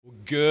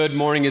Good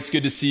morning. It's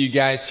good to see you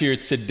guys here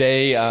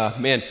today.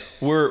 Man,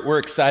 we're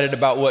excited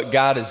about what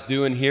God is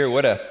doing here.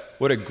 What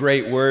a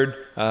great word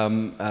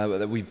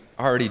that we've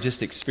already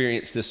just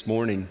experienced this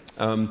morning.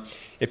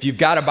 If you've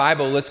got a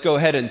Bible, let's go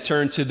ahead and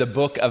turn to the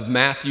book of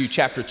Matthew,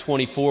 chapter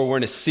 24. We're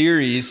in a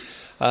series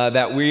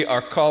that we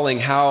are calling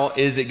 "How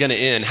Is It Going to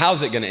End?"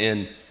 How's it going to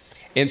end?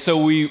 And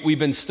so we've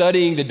been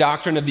studying the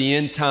doctrine of the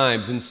end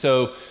times, and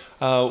so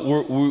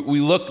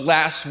we looked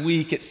last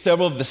week at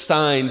several of the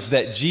signs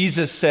that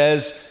Jesus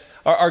says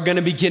are going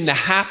to begin to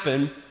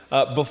happen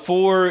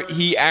before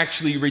he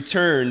actually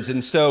returns.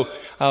 And so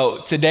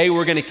today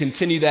we're going to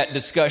continue that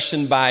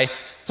discussion by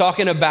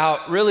talking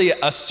about really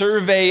a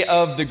survey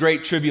of the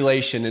Great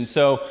Tribulation. And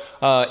so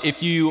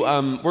if you,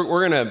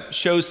 we're going to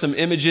show some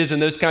images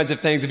and those kinds of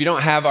things. If you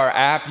don't have our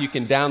app, you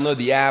can download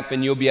the app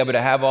and you'll be able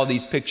to have all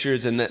these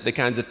pictures and the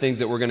kinds of things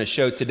that we're going to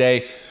show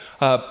today.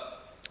 But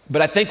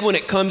I think when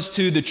it comes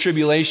to the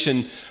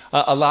tribulation,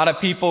 a lot of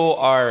people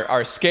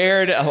are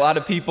scared. A lot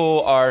of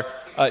people are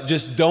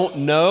just don't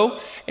know.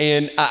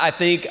 And I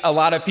think a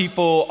lot of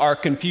people are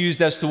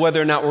confused as to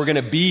whether or not we're going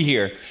to be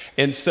here.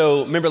 And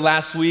so remember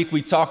last week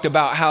we talked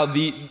about how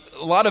a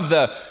lot of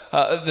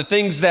the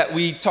things that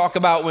we talk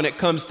about when it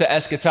comes to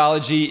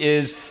eschatology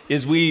is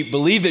we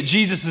believe that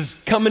Jesus is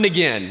coming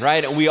again,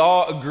 right? And we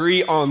all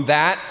agree on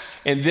that.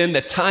 And then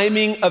the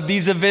timing of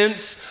these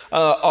events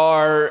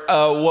are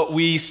what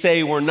we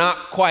say we're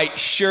not quite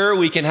sure.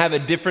 We can have a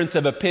difference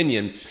of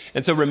opinion.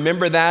 And so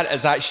remember that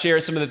as I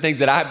share some of the things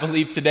that I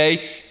believe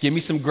today. Give me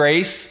some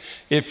grace.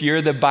 If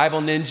you're the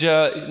Bible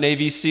ninja,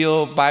 Navy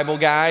SEAL Bible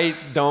guy,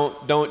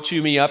 don't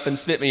chew me up and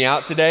spit me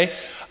out today.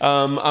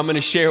 I'm going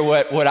to share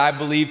what I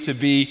believe to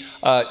be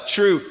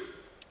true.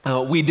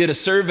 We did a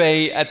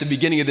survey at the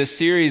beginning of this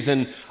series,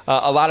 and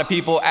a lot of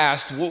people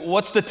asked,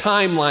 what's the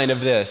timeline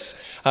of this?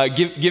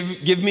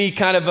 Give me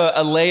kind of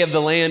a lay of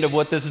the land of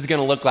what this is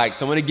going to look like.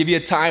 So I'm going to give you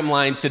a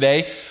timeline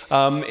today,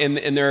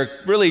 and there are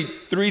really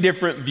three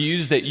different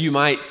views that you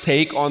might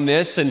take on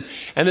this. And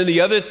then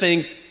the other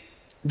thing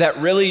that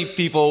really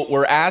people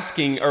were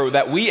asking, or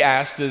that we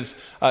asked is,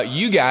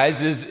 you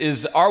guys,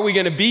 is are we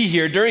going to be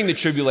here during the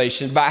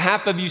tribulation? About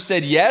half of you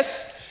said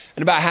yes,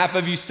 and about half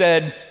of you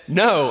said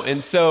no.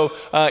 And so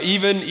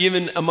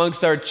even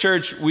amongst our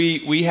church,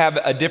 we have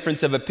a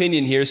difference of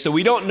opinion here. So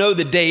we don't know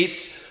the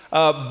dates,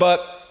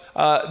 but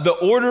the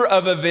order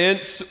of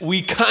events,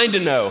 we kind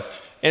of know.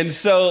 And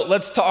so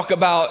let's talk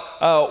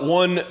about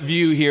one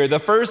view here. The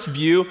first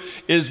view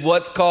is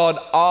what's called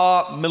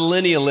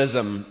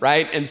amillennialism,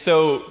 right? And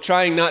so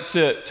trying not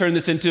to turn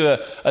this into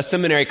a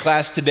seminary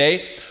class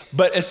today,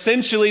 but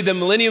essentially the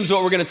millennium is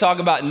what we're going to talk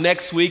about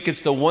next week.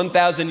 It's the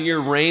 1,000-year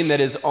reign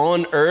that is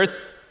on earth.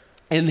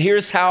 And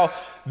here's how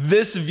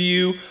this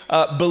view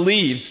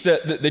believes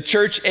that the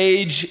church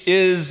age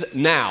is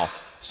now.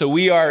 So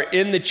we are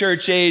in the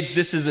church age.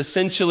 This is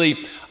essentially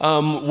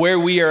where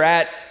we are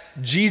at.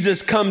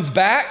 Jesus comes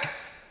back.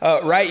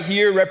 Right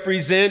here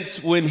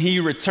represents when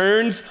he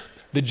returns,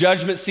 the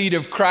judgment seat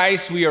of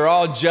Christ. We are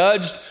all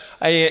judged.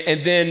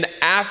 And then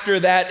after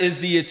that is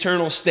the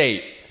eternal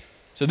state.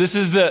 So this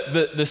is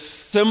the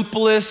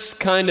simplest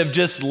kind of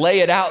just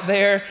lay it out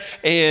there,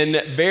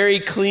 and very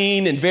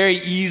clean and very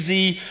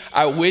easy.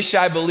 I wish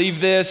I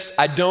believed this.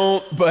 I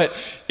don't, but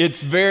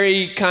it's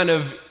very kind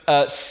of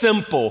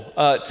simple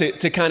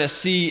to kind of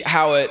see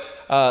how it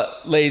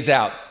lays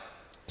out.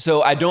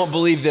 So I don't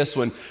believe this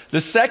one. The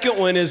second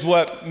one is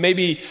what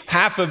maybe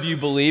half of you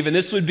believe, and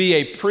this would be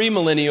a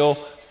premillennial,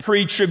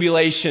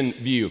 pre-tribulation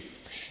view.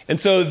 And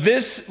so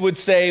this would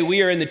say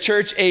we are in the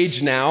church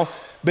age now,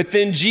 but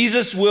then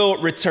Jesus will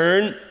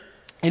return,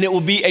 and it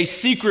will be a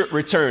secret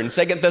return.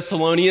 2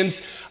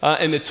 Thessalonians,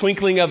 in the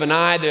twinkling of an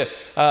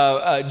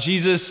eye,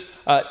 Jesus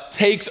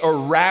takes or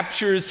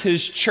raptures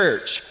his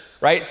church,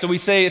 right? So we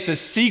say it's a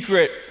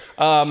secret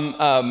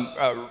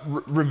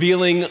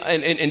revealing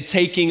and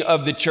taking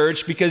of the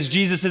church because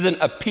Jesus isn't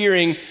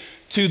appearing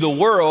to the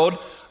world.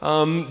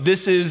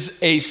 This is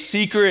a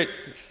secret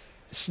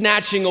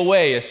snatching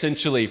away,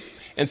 essentially.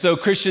 And so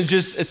Christians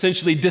just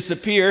essentially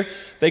disappear.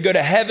 They go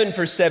to heaven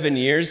for 7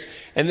 years,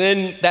 and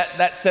then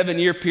that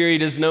 7-year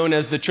period is known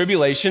as the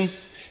tribulation.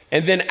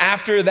 And then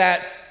after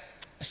that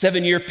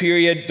 7-year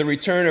period, the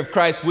return of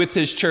Christ with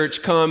his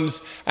church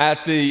comes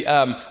at the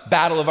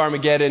Battle of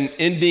Armageddon,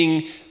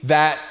 ending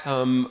that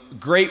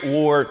great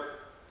war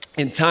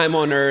in time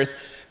on earth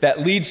that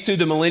leads to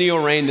the millennial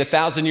reign, the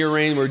 1,000-year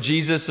reign where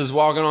Jesus is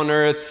walking on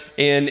earth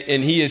and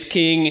he is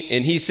king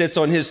and he sits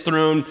on his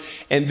throne.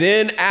 And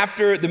then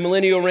after the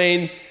millennial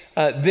reign,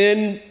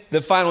 then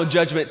the final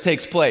judgment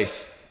takes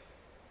place.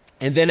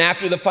 And then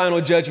after the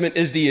final judgment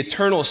is the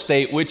eternal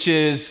state, which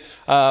is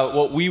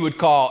what we would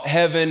call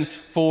heaven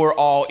for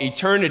all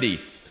eternity.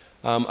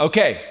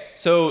 Okay,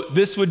 so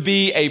this would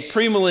be a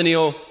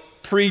premillennial,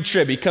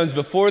 pre-trib. He comes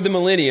before the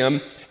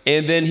millennium,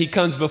 and then he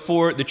comes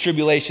before the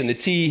tribulation. The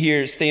T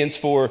here stands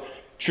for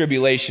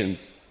tribulation.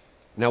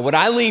 Now, what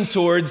I lean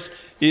towards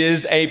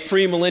is a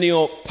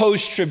premillennial,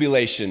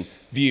 post-tribulation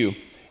view.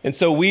 And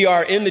so we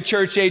are in the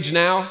church age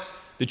now.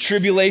 The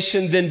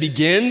tribulation then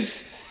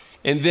begins.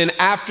 And then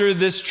after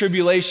this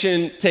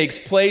tribulation takes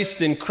place,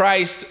 then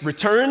Christ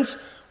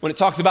returns. When it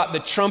talks about the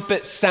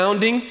trumpet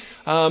sounding,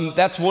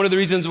 that's one of the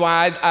reasons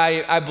why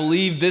I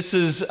believe this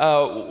is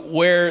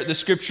where the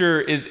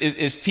scripture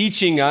is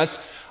teaching us,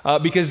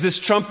 because this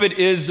trumpet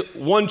is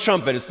one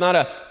trumpet. It's not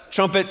a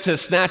trumpet to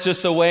snatch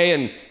us away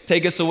and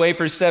take us away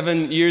for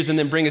 7 years and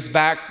then bring us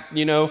back,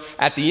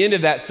 at the end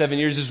of that 7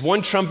 years. There's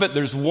one trumpet.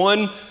 There's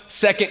one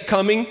second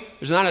coming.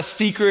 There's not a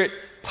secret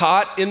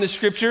taught in the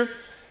scripture.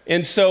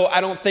 And so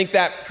I don't think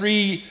that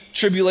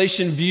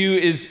pre-tribulation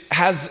view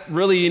has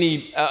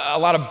really a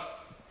lot of,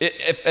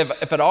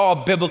 if at all,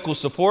 biblical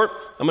support.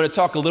 I'm going to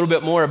talk a little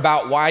bit more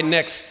about why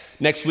next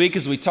week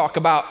as we talk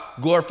about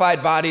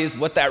glorified bodies,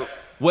 what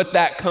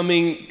that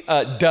coming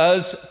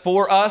does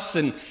for us,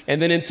 and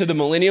then into the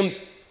millennium.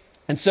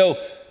 And so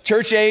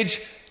church age,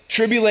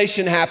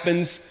 tribulation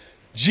happens,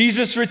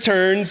 Jesus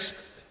returns.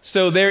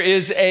 So there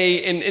is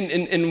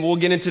and we'll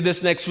get into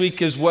this next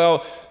week as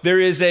well. There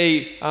is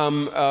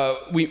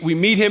we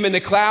meet him in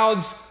the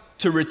clouds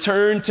to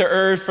return to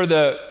earth for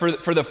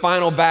the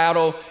final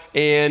battle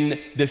and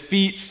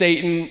defeat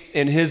Satan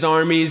and his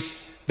armies.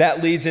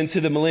 That leads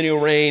into the millennial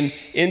reign,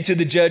 into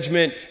the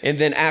judgment, and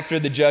then after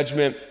the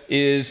judgment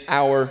is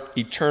our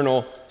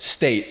eternal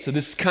state. So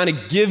this kind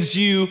of gives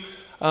you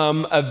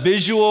a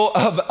visual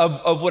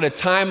of what a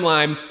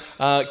timeline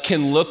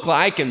can look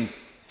like. And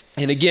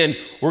again,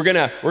 we're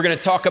gonna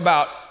talk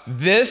about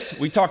this.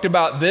 We talked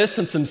about this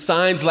and some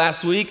signs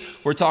last week.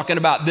 We're talking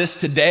about this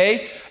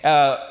today.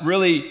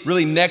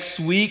 Really next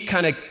week,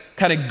 kind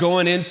of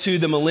going into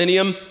the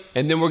millennium,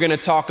 and then we're going to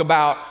talk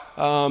about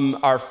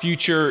our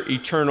future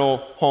eternal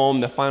home,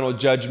 the final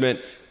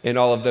judgment, and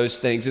all of those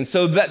things. And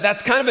so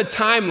that's kind of a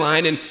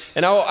timeline,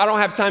 and I don't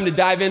have time to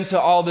dive into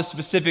all the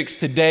specifics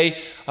today,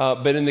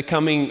 but in the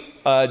coming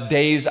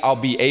days I'll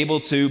be able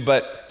to.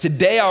 But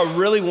today I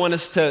really want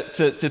us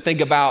to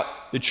think about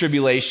the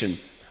tribulation.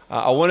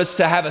 I want us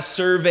to have a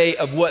survey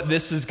of what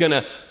this is going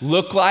to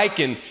look like,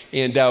 and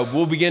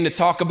we'll begin to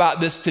talk about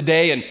this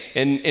today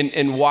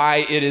and why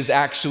it is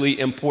actually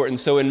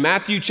important. So in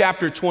Matthew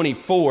chapter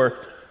 24,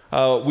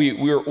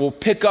 we'll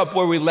pick up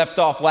where we left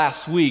off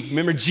last week.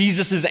 Remember,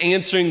 Jesus is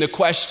answering the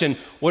question,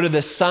 what are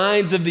the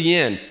signs of the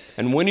end?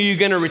 And when are you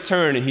going to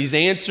return? And he's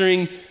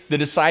answering the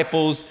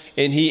disciples,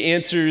 and he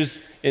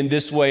answers in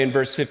this way in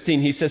verse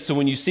 15. He says, so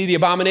when you see the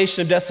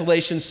abomination of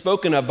desolation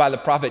spoken of by the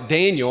prophet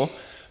Daniel.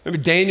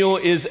 Remember, Daniel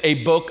is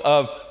a book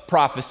of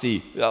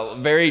prophecy,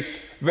 very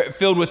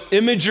filled with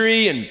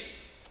imagery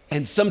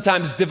and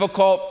sometimes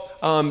difficult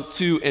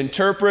to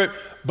interpret,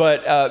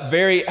 but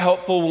very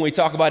helpful when we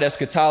talk about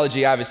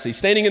eschatology, obviously.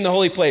 Standing in the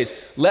holy place,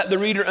 let the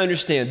reader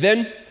understand.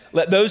 Then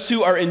let those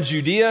who are in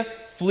Judea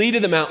flee to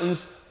the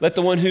mountains. Let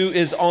the one who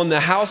is on the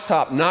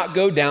housetop not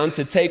go down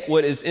to take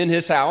what is in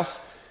his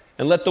house.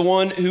 And let the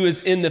one who is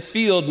in the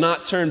field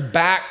not turn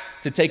back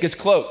to take his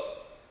cloak.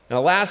 And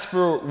alas,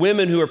 for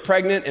women who are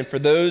pregnant and for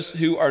those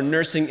who are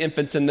nursing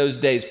infants in those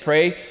days,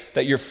 pray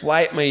that your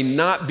flight may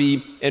not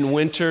be in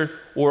winter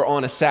or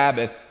on a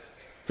Sabbath.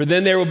 For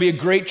then there will be a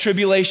great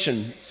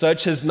tribulation,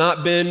 such has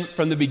not been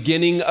from the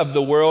beginning of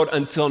the world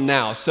until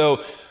now.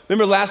 So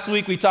remember last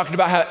week we talked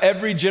about how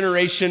every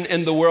generation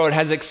in the world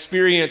has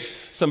experienced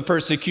some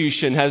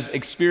persecution, has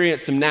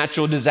experienced some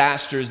natural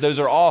disasters. Those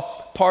are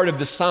all part of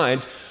the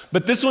signs.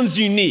 But this one's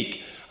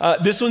unique.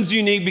 This one's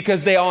unique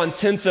because they all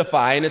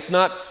intensify, and it's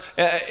not...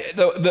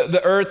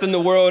 the earth and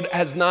the world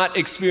has not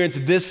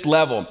experienced this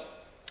level,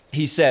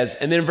 he says.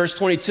 And then in verse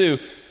 22,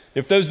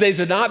 if those days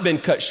had not been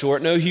cut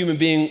short, no human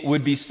being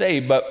would be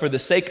saved. But for the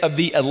sake of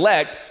the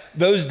elect,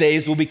 those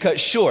days will be cut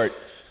short.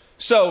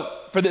 So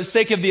for the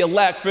sake of the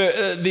elect,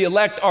 the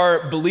elect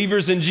are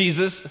believers in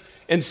Jesus.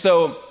 And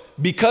so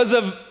because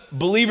of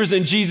believers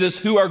in Jesus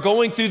who are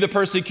going through the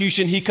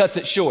persecution, he cuts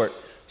it short.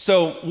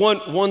 So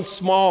one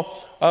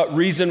small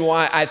reason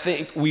why I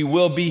think we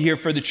will be here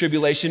for the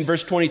tribulation.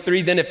 Verse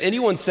 23, then if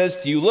anyone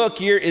says to you, look,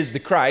 here is the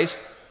Christ,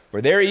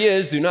 or there he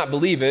is, do not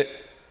believe it.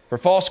 For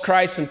false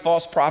Christs and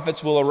false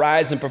prophets will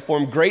arise and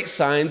perform great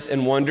signs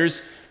and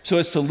wonders so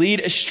as to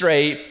lead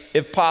astray,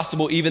 if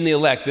possible, even the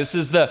elect. This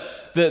is the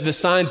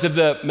signs of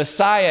the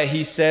Messiah,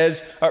 he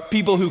says, or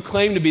people who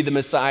claim to be the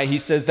Messiah, he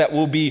says, that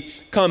will be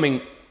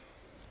coming.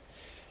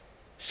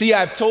 See,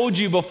 I've told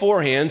you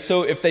beforehand,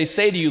 so if they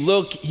say to you,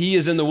 look, he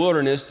is in the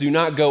wilderness, do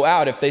not go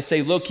out. If they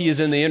say, look, he is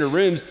in the inner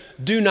rooms,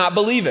 do not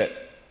believe it.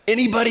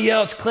 Anybody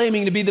else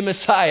claiming to be the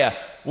Messiah,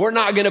 we're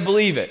not going to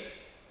believe it.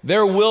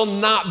 There will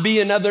not be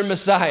another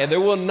Messiah.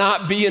 There will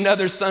not be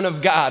another Son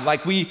of God.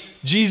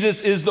 Jesus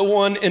is the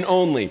one and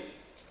only.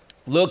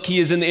 Look, he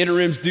is in the inner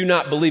rooms, do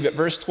not believe it.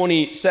 Verse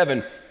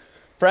 27,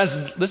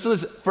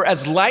 for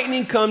as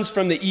lightning comes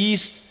from the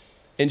east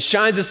and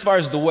shines as far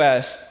as the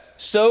west,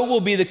 so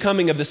will be the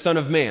coming of the Son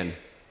of Man.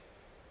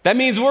 That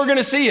means we're going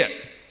to see it.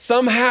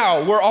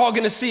 Somehow, we're all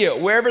going to see it.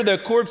 Wherever the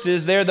corpse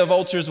is, there the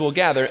vultures will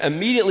gather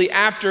immediately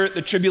after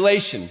the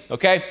tribulation,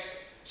 okay?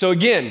 So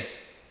again,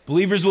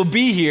 believers will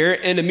be here,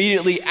 and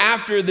immediately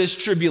after this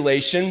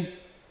tribulation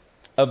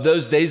of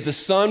those days, the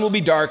sun will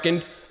be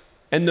darkened,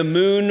 and the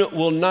moon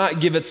will not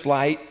give its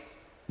light,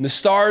 and the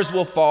stars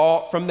will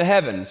fall from the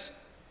heavens.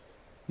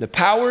 The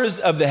powers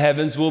of the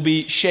heavens will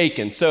be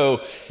shaken. So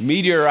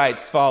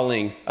meteorites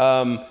falling,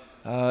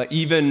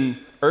 even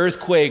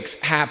earthquakes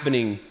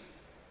happening.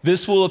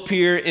 This will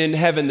appear in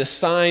heaven.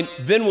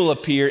 Then will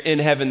appear in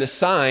heaven the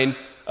sign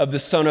of the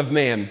Son of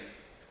Man.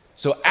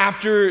 So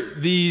after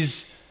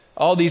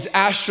all these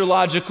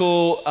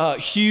astrological,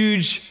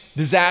 huge,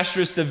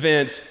 disastrous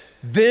events,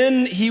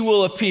 then he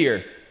will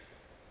appear.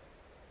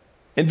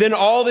 And then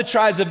all the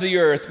tribes of the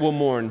earth will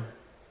mourn.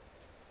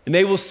 And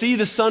they will see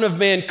the Son of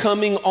Man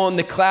coming on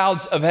the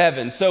clouds of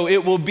heaven. So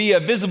it will be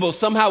visible.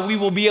 Somehow we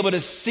will be able to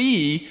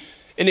see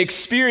and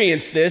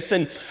experience this.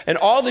 And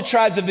all the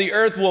tribes of the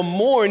earth will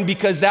mourn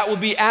because that will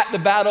be at the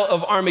battle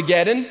of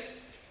Armageddon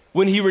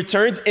when he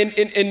returns.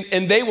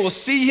 And they will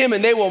see him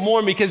and they will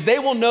mourn because they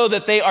will know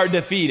that they are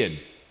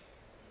defeated.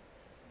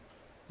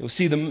 They will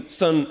see the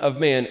Son of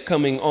Man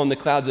coming on the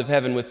clouds of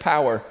heaven with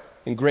power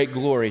and great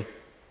glory.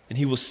 And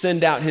he will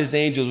send out his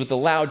angels with a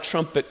loud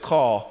trumpet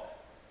call.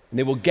 And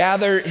they will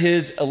gather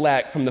his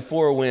elect from the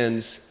four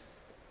winds,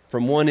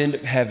 from one end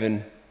of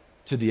heaven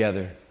to the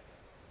other.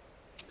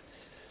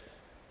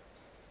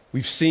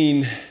 We've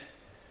seen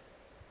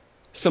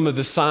some of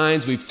the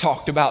signs. We've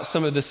talked about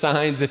some of the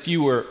signs. If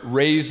you were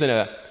raised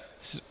in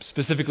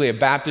specifically a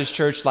Baptist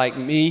church like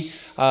me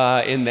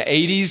in the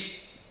 80s,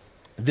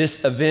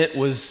 this event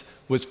was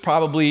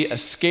probably a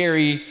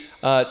scary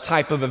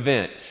type of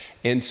event.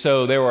 And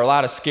so there were a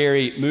lot of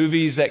scary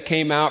movies that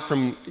came out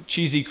from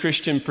cheesy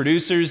Christian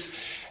producers.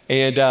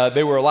 And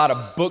there were a lot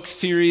of book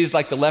series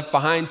like the Left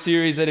Behind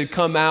series that had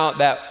come out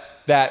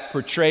that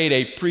portrayed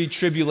a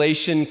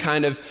pre-tribulation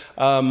kind of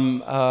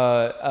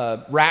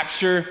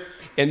rapture.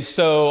 And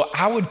so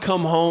I would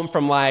come home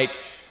from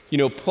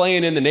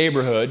playing in the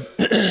neighborhood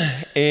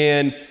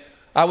and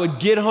I would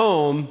get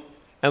home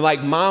and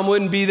mom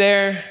wouldn't be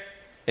there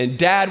and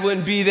dad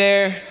wouldn't be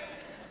there.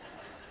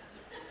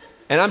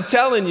 And I'm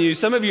telling you,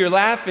 some of you are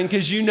laughing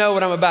because you know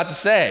what I'm about to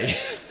say.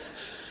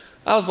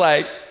 I was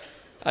like,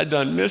 I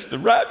done missed the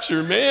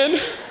rapture, man.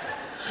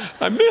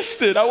 I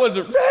missed it. I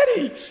wasn't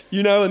ready,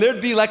 and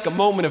there'd be a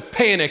moment of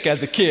panic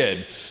as a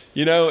kid,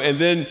 and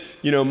then,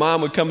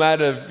 mom would come out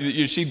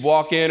she'd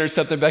walk in or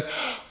something, like,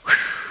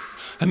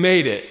 I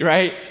made it,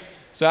 right?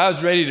 So I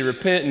was ready to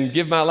repent and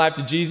give my life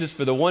to Jesus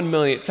for the 1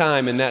 millionth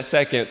time in that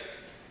second.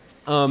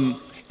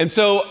 And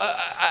so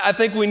I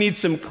think we need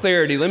some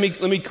clarity. Let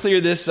me clear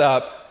this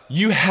up.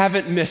 You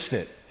haven't missed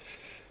it.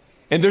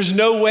 And there's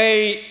no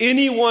way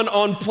anyone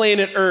on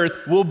planet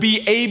Earth will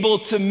be able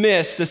to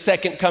miss the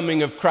second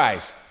coming of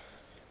Christ.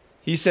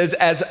 He says,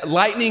 as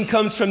lightning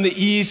comes from the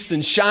east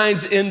and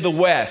shines in the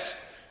west,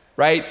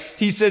 right?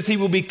 He says he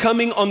will be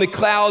coming on the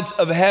clouds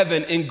of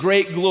heaven in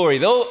great glory.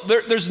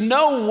 There's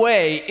no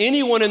way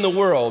anyone in the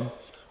world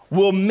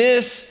will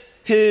miss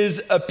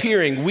his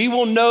appearing. We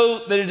will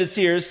know that it is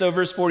here. So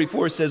verse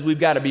 44 says we've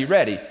got to be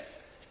ready.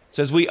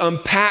 So as we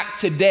unpack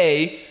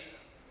today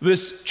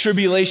this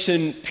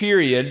tribulation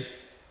period,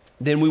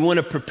 then we want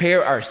to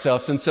prepare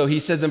ourselves. And so he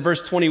says in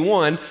verse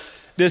 21,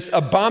 this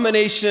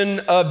abomination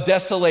of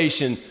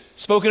desolation,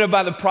 spoken of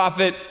by the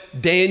prophet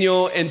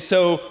Daniel. And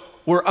so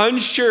we're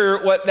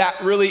unsure what that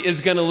really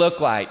is going to look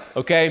like,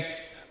 okay?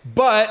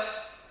 But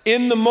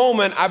in the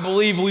moment, I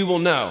believe we will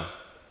know.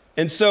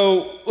 And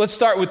so let's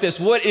start with this.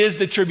 What is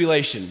the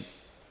tribulation?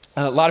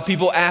 A lot of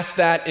people ask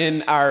that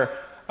in our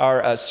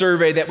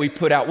survey that we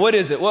put out. What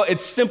is it? Well,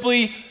 it's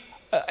simply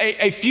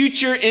a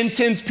future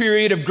intense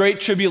period of great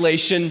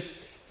tribulation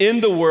in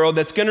the world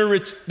that's going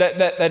to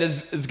that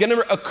is going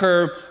to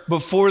occur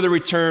before the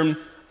return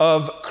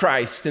of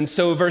Christ. And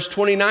so verse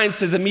 29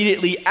 says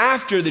immediately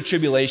after the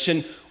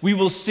tribulation, we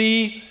will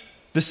see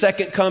the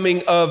second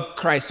coming of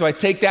Christ. So I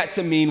take that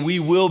to mean we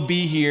will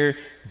be here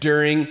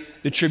during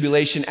the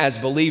tribulation as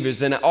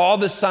believers. And all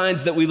the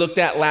signs that we looked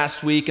at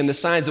last week and the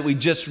signs that we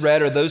just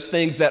read are those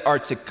things that are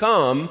to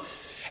come,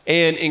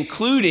 and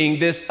including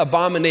this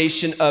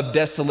abomination of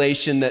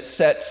desolation that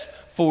sets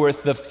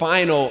forth the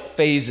final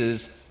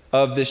phases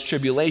of this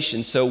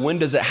tribulation. So when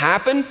does it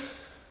happen?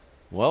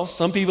 Well,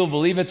 some people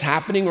believe it's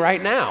happening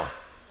right now.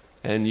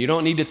 And you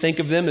don't need to think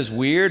of them as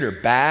weird or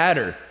bad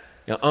or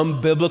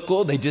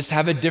unbiblical. They just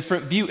have a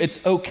different view.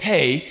 It's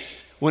okay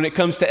when it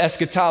comes to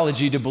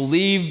eschatology to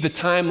believe the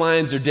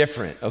timelines are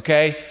different,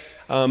 okay?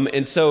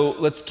 And so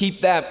let's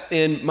keep that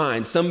in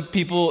mind. Some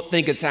people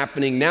think it's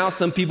happening now.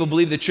 Some people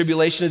believe the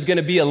tribulation is going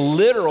to be a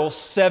literal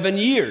 7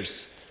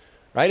 years,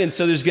 right? And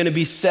so there's going to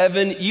be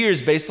 7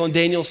 years based on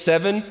Daniel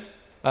 7,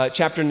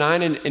 chapter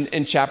 9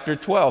 and chapter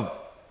 12.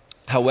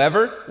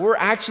 However, we're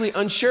actually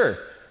unsure.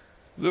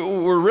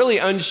 We're really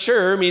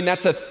unsure. I mean,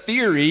 that's a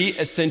theory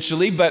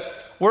essentially, but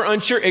we're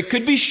unsure. It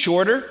could be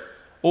shorter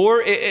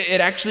or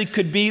it actually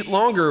could be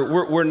longer.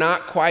 We're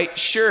not quite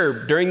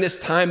sure. During this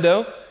time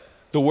though,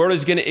 the world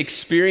is going to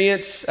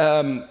experience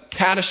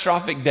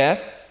catastrophic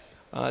death.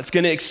 It's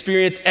going to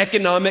experience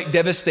economic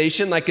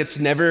devastation like it's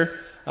never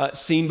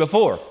seen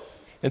before.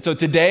 And so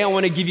today I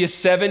want to give you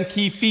 7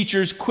 key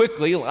features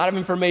quickly, a lot of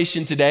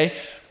information today,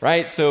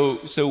 right? So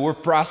we're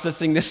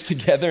processing this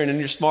together and in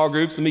your small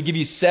groups. Let me give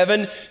you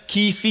 7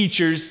 key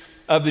features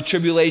of the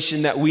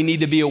tribulation that we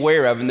need to be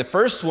aware of. And the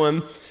first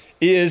one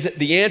is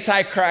the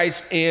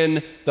Antichrist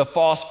and the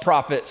false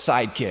prophet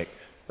sidekick,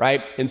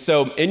 right? And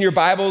so in your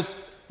Bibles,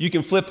 you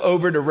can flip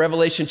over to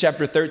Revelation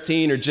chapter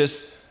 13 or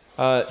just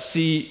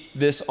see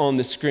this on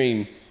the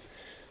screen.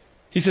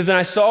 He says, and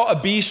I saw a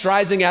beast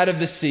rising out of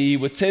the sea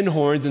with 10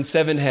 horns and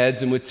 7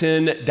 heads and with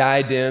 10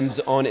 diadems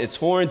on its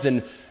horns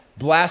and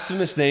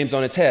blasphemous names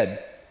on its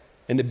head.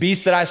 And the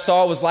beast that I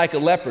saw was like a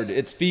leopard.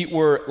 Its feet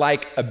were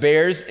like a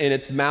bear's and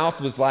its mouth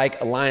was like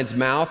a lion's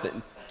mouth.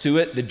 And to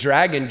it, the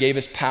dragon gave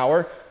his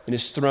power and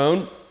his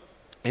throne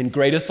and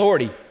great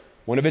authority.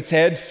 One of its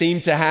heads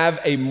seemed to have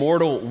a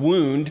mortal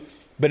wound,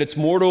 but its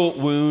mortal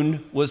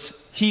wound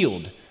was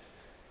healed.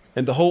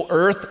 And the whole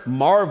earth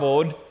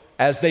marveled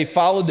as they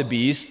followed the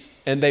beast,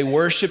 and they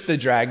worshiped the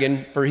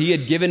dragon, for he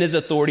had given his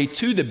authority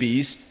to the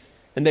beast.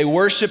 And they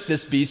worshiped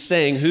this beast,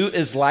 saying, who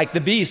is like the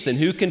beast, and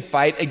who can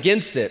fight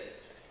against it?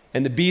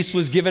 And the beast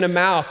was given a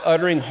mouth,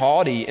 uttering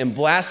haughty and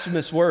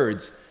blasphemous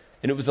words,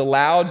 and it was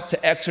allowed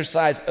to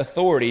exercise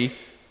authority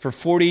for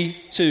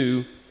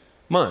 42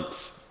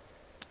 months.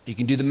 You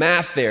can do the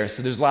math there.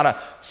 So there's a lot of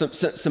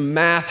some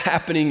math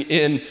happening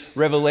in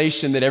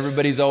Revelation that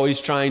everybody's always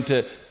trying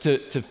to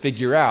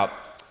figure out.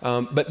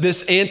 But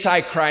this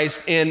Antichrist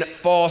and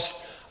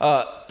false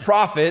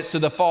prophet, so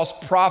the false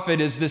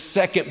prophet is the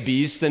second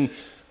beast, and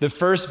the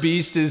first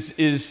beast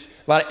is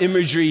a lot of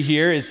imagery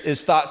here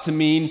is thought to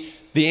mean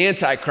the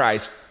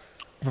Antichrist.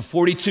 For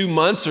 42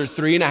 months or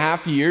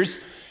 3.5 years,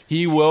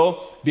 he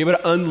will be able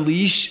to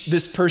unleash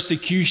this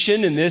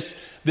persecution and this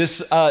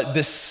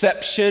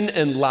deception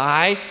and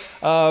lie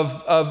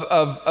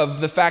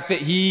of the fact that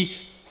he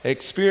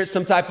experienced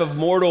some type of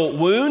mortal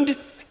wound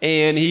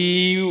and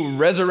he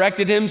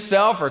resurrected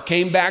himself or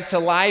came back to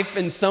life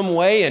in some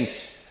way. And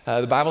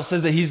the Bible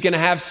says that he's going to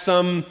have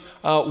some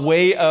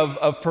way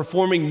of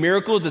performing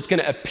miracles. It's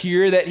going to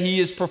appear that he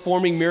is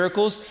performing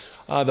miracles.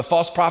 The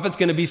false prophet's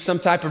going to be some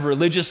type of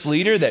religious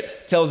leader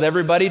that tells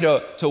everybody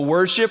to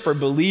worship or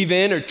believe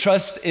in or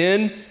trust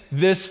in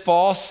this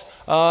false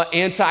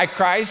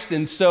Antichrist.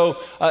 And so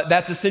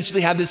that's essentially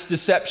how this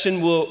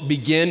deception will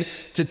begin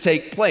to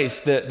take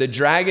place. The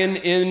dragon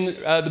in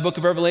the book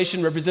of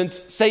Revelation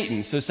represents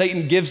Satan. So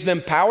Satan gives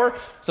them power.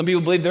 Some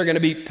people believe they're going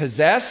to be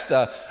possessed,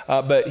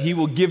 but he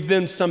will give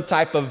them some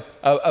type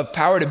of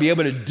power to be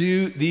able to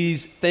do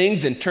these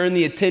things and turn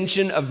the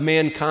attention of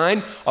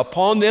mankind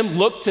upon them,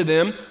 look to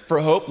them for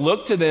hope,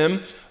 look to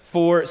them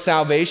for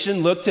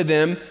salvation, look to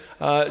them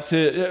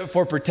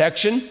for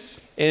protection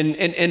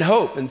and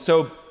hope. And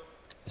so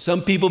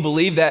some people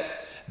believe that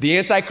the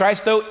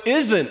Antichrist, though,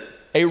 isn't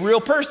a real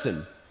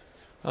person.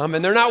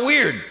 And they're not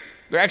weird.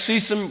 They're actually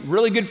some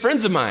really good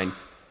friends of mine.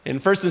 In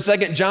 1st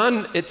and 2nd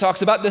John, it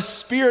talks about the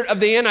spirit of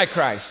the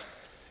Antichrist.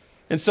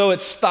 And so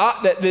it's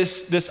thought that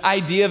this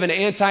idea of an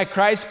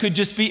Antichrist could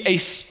just be a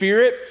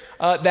spirit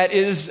that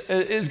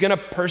is going to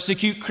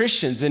persecute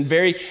Christians and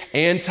very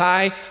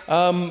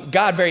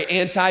anti-God, very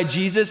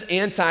anti-Jesus,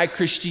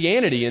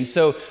 anti-Christianity. And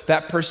so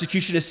that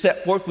persecution is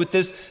set forth with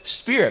this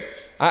spirit.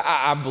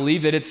 I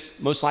believe that it's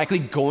most likely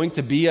going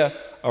to be a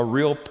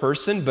real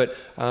person, but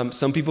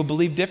some people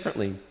believe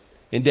differently.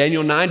 In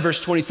Daniel 9, verse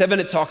 27,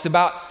 it talks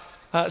about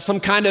some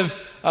kind of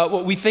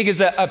what we think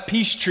is a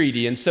peace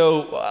treaty. And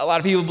so a lot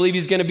of people believe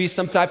he's going to be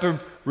some type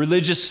of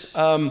religious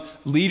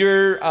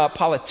leader,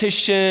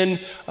 politician,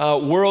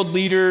 world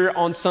leader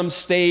on some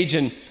stage.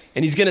 And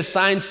he's going to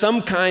sign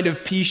some kind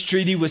of peace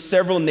treaty with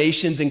several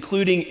nations,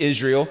 including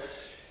Israel.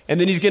 And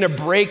then he's going to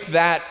break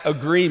that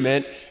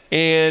agreement,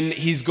 and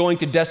he's going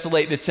to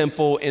desolate the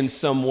temple in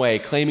some way,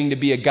 claiming to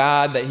be a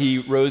god, that he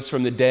rose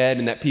from the dead,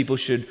 and that people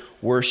should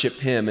worship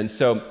him. And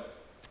so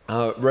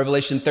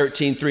Revelation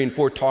 13, 3 and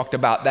 4 talked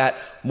about that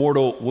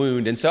mortal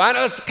wound. And so I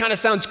know this kind of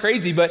sounds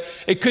crazy, but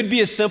it could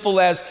be as simple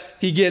as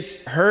he gets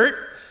hurt,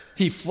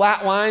 he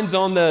flatlines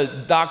on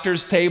the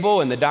doctor's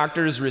table, and the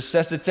doctors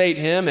resuscitate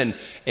him, and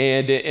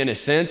in a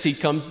sense, he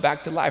comes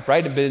back to life,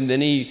 right? And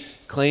then he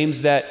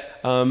claims that,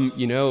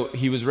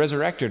 he was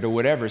resurrected or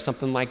whatever,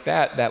 something like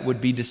that, that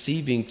would be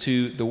deceiving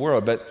to the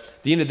world. But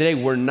at the end of the day,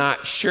 we're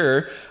not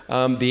sure.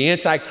 The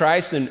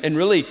Antichrist and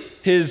really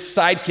his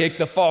sidekick,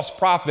 the false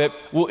prophet,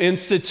 will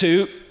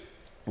institute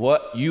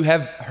what you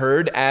have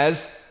heard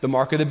as the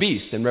mark of the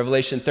beast. In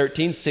Revelation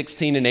 13,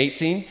 16 and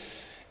 18,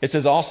 it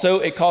says, also,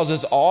 it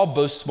causes all,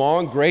 both small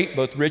and great,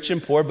 both rich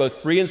and poor, both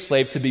free and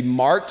slave, to be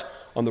marked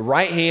on the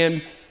right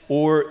hand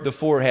or the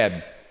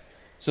forehead,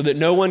 so that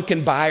no one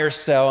can buy or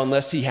sell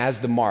unless he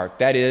has the mark,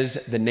 that is,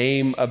 the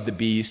name of the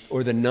beast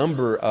or the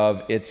number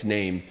of its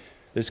name.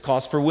 This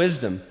calls for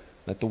wisdom.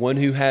 Let the one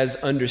who has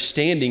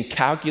understanding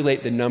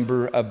calculate the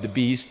number of the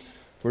beast,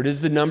 for it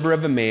is the number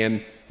of a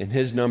man, and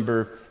his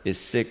number is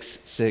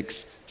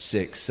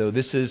 666. So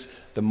this is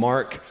the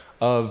mark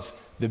of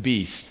the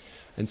beast.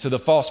 And so the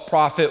false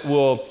prophet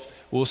will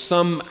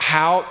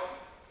somehow,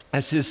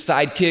 as his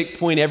sidekick,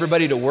 point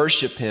everybody to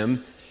worship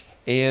him.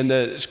 And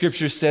the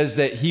scripture says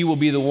that he will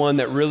be the one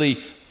that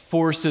really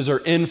forces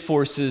or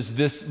enforces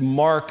this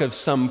mark of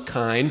some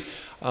kind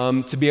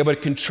to be able to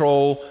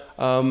control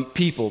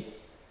people.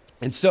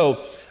 And so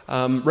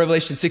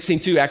Revelation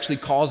 16:2 actually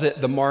calls it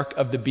the mark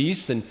of the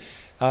beast. And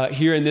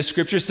here in this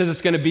scripture it says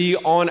it's going to be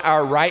on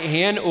our right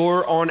hand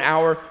or on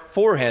our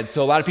forehead.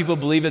 So a lot of people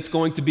believe it's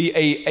going to be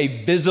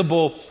a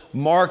visible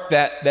mark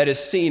that is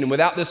seen. And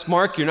without this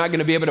mark, you're not going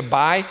to be able to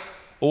buy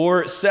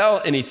or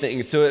sell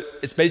anything. So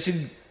it's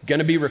basically going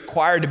to be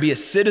required to be a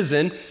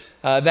citizen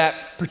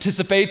that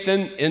participates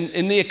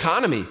in the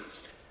economy.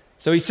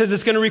 So he says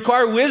it's going to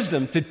require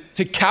wisdom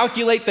to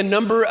calculate the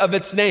number of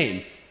its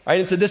name, right?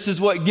 And so this is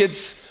what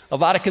gets a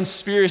lot of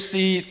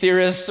conspiracy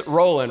theorists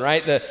rolling,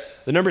 right?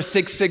 The number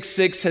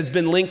 666 has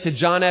been linked to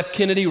John F.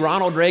 Kennedy,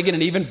 Ronald Reagan,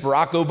 and even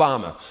Barack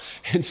Obama.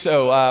 And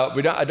so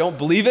I don't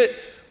believe it,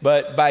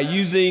 but by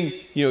using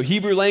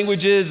Hebrew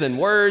languages and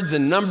words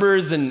and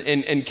numbers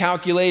and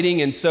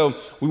calculating, and so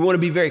we want to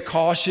be very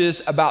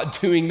cautious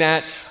about doing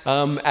that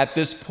at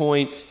this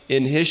point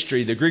in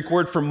history. The Greek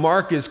word for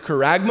mark is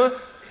charagma,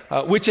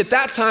 which at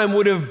that time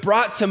would have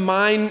brought to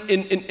mind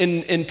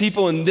in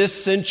people in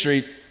this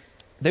century,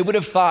 they would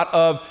have thought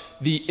of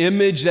the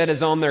image that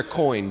is on their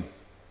coin.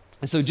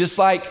 And so just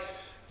like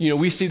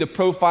we see the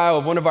profile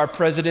of one of our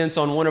presidents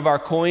on one of our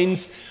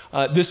coins,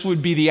 this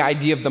would be the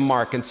idea of the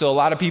mark. And so a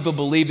lot of people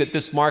believe that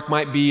this mark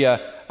might be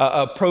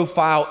a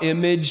profile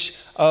image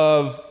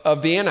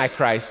of the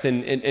Antichrist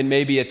and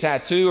maybe a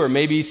tattoo or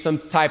maybe some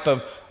type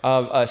of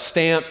a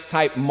stamp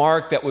type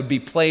mark that would be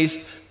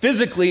placed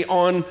physically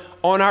on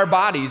our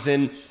bodies.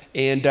 And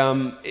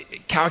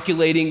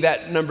calculating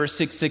that number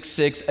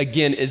 666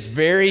 again is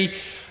very,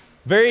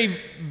 very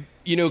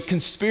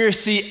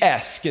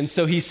conspiracy-esque. And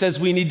so he says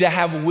we need to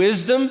have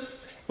wisdom,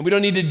 and we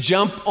don't need to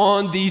jump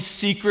on these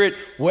secret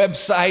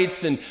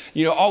websites and,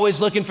 always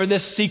looking for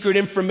this secret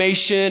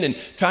information and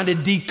trying to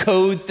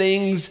decode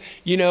things,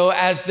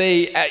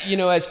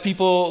 as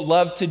people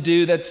love to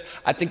do.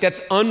 I think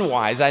that's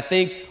unwise. I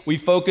think we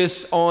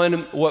focus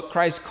on what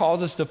Christ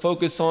calls us to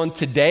focus on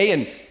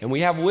today, and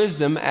we have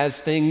wisdom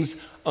as things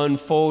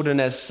unfold and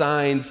as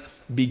signs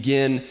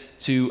begin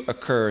to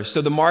occur.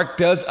 So the mark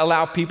does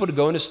allow people to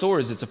go into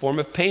stores. It's a form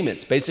of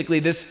payments. Basically,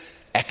 this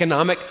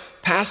economic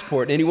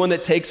passport. Anyone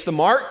that takes the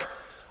mark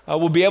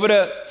will be able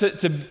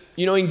to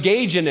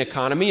engage in the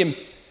economy. And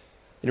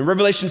in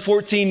Revelation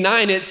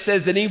 14:9, it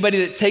says that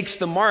anybody that takes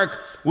the mark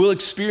will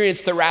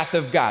experience the wrath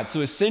of God.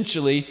 So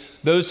essentially,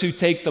 those who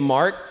take the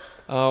mark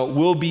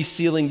will be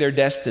sealing their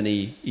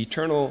destiny,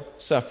 eternal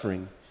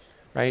suffering,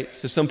 right?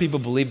 So some people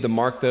believe the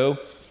mark, though,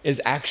 is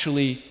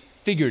actually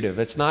figurative.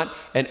 It's not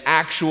an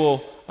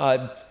actual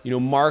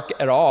mark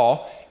at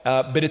all,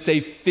 but it's a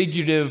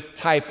figurative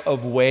type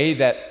of way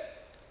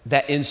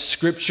that in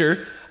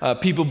Scripture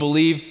people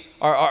believe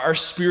are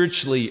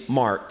spiritually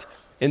marked.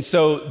 And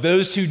so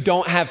those who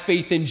don't have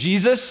faith in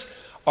Jesus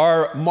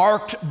are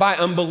marked by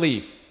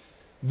unbelief.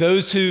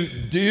 Those who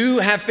do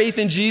have faith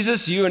in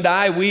Jesus, you and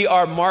I, we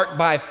are marked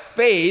by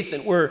faith,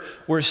 and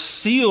we're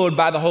sealed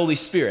by the Holy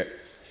Spirit.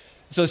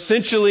 So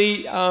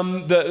essentially,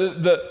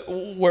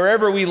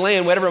 wherever we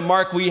land, whatever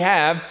mark we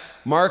have,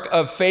 mark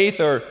of faith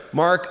or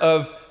mark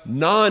of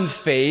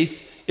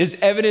non-faith, is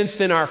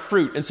evidenced in our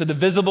fruit. And so the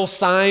visible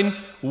sign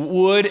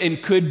would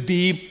and could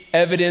be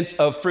evidence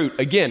of fruit.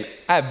 Again,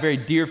 I have very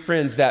dear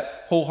friends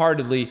that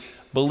wholeheartedly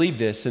believe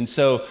this. And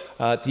so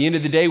at the end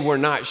of the day, we're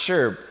not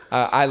sure.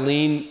 I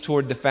lean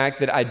toward the fact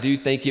that I do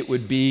think it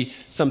would be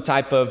some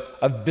type of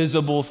a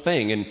visible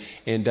thing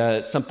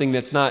and something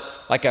that's not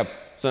like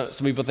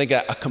some people think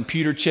a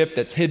computer chip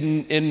that's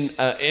hidden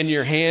in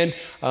your hand.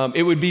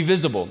 It would be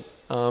visible.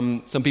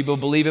 Some people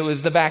believe it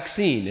was the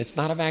vaccine. It's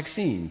not a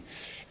vaccine.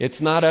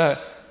 It's not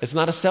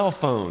a cell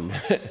phone.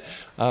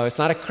 It's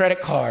not a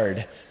credit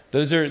card.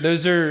 Those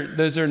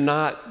are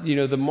not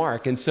the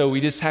mark. And so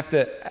we just have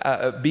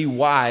to be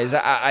wise.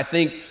 I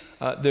think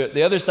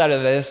the other side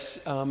of this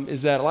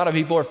is that a lot of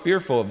people are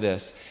fearful of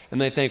this, and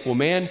they think, well,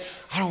 man,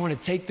 I don't want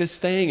to take this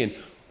thing, and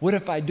what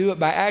if I do it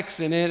by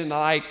accident? And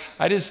I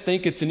just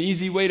think it's an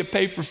easy way to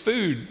pay for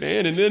food,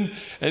 man. And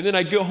then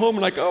I go home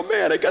and like, oh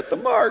man, I got the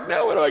mark.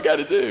 Now what do I got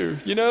to do?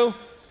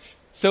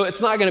 So it's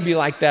not going to be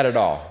like that at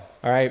all.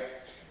 All right.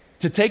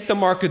 To take the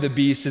mark of the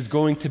beast is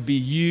going to be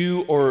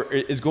you, or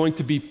is going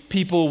to be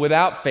people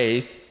without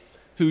faith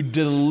who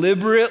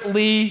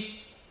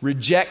deliberately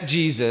reject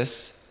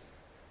Jesus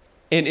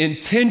and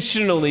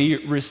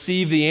intentionally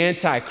receive the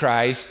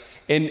Antichrist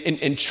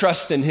and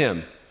trust in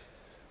him.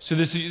 So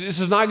this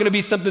is not going to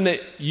be something that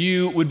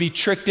you would be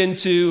tricked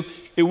into.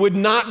 It would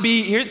not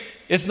be here.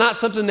 It's not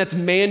something that's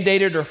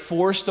mandated or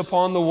forced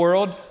upon the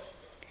world.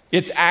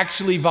 It's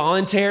actually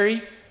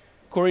voluntary,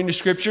 according to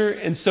Scripture.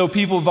 And so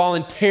people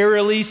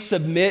voluntarily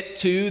submit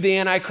to the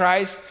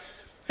Antichrist.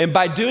 And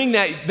by doing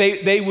that,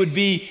 they would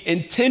be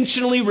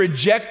intentionally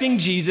rejecting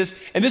Jesus.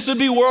 And this would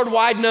be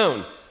worldwide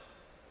known.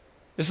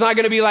 It's not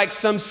going to be like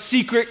some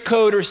secret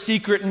code or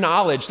secret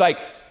knowledge. Like,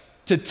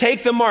 to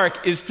take the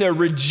mark is to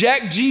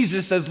reject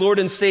Jesus as Lord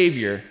and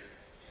Savior.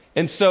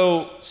 And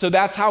so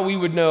that's how we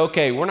would know,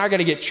 okay, we're not going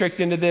to get tricked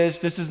into this.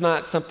 This is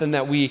not something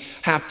that we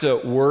have to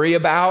worry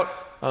about.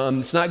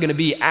 It's not going to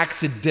be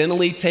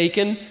accidentally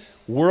taken.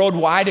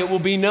 Worldwide, it will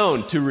be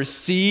known. To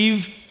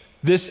receive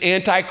this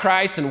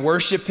Antichrist and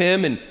worship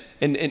him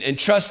and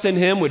trust in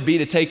him would be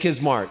to take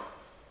his mark.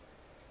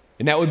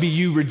 And that would be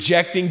you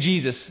rejecting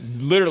Jesus,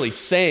 literally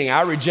saying,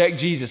 I reject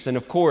Jesus. And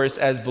of course,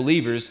 as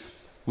believers,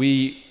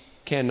 we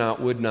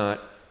would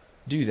not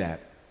do that.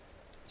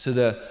 So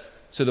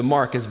the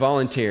mark is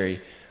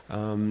voluntary.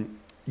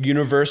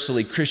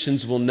 Universally,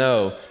 Christians will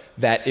know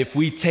that if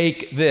we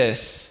take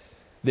this,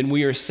 then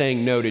we are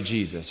saying no to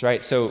Jesus,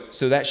 right? So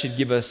that should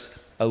give us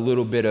a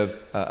little bit of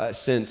a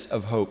sense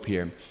of hope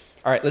here.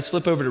 All right, let's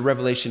flip over to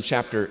Revelation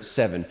chapter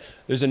 7.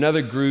 There's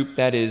another group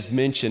that is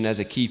mentioned as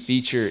a key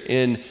feature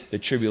in the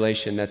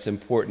tribulation that's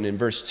important. In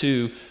verse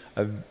 2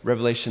 of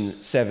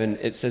Revelation 7,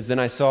 it says, Then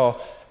I saw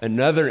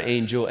another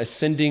angel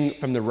ascending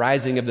from the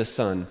rising of the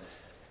sun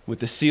with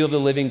the seal of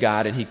the living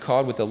God, and he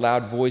called with a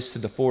loud voice to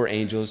the four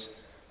angels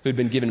who had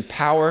been given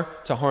power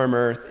to harm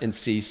earth and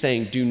sea,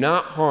 saying, Do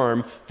not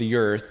harm the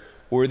earth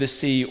or the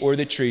sea or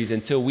the trees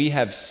until we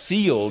have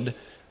sealed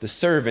the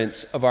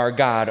servants of our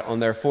God on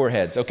their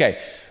foreheads. Okay,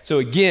 so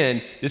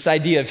again, this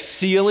idea of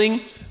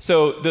sealing,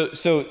 so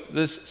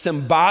this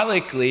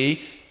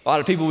symbolically, a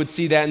lot of people would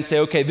see that and say,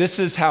 okay, this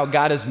is how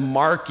God is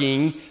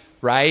marking,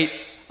 right,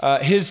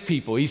 his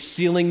people. He's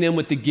sealing them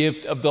with the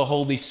gift of the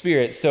Holy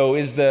Spirit. So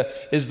is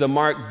the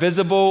mark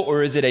visible,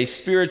 or is it a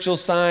spiritual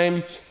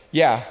sign?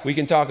 Yeah, we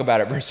can talk about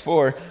it. Verse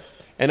 4,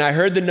 And I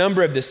heard the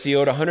number of the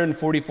sealed,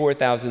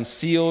 144,000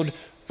 sealed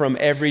from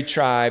every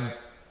tribe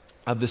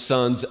of the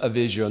sons of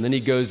Israel. And then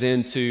he goes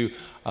into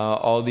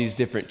all these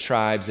different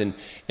tribes. And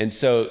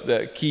so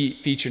the key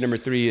feature number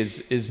 3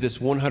 is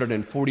this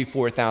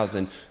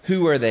 144,000.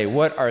 Who are they?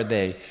 What are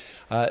they?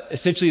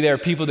 Essentially, they are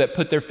people that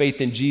put their faith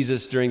in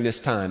Jesus during this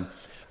time.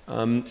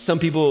 Some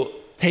people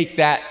take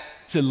that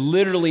to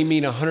literally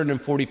mean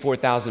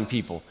 144,000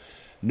 people.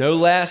 No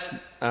less,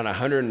 not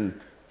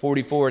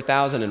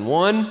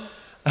 144,001.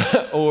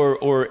 or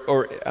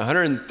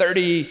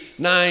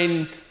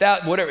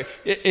 139,000, whatever.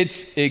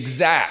 It's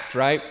exact,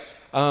 right?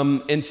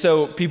 And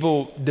so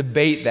people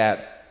debate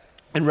that.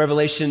 In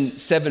Revelation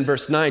 7,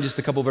 verse 9, just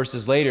a couple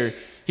verses later,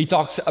 he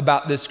talks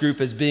about this group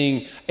as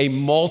being a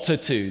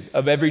multitude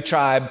of every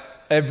tribe,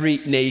 every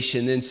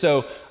nation. And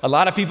so a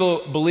lot of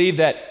people believe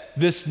that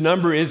this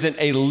number isn't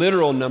a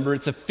literal number,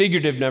 it's a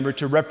figurative number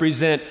to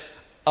represent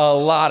a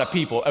lot of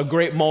people, a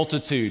great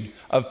multitude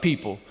of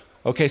people.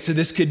 Okay, so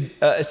this could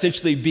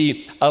essentially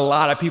be a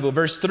lot of people.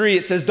 Verse 3,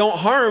 it says, Don't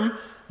harm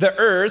the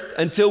earth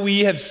until we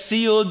have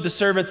sealed the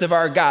servants of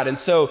our God. And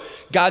so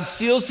God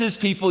seals his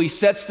people. He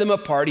sets them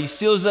apart. He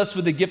seals us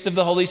with the gift of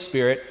the Holy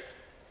Spirit.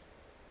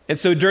 And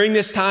so during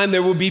this time,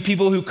 there will be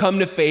people who come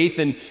to faith,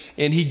 and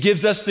he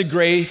gives us the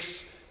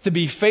grace to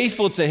be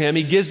faithful to him.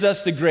 He gives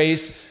us the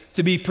grace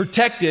to be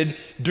protected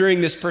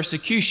during this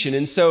persecution.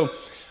 And so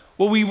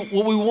what we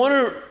want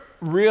to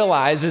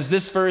realize is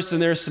this verse,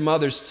 and there are some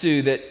others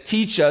too, that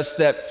teach us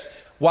that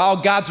while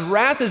God's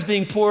wrath is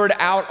being poured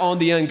out on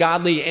the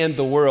ungodly and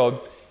the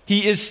world,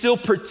 he is still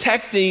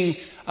protecting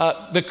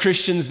the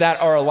Christians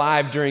that are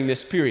alive during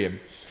this period.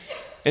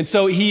 And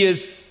so he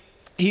is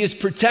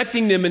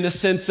protecting them in the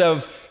sense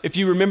of, if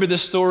you remember the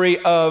story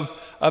of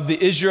the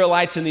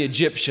Israelites and the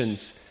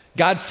Egyptians,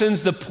 God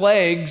sends the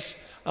plagues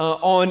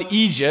on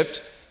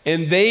Egypt.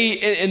 And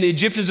the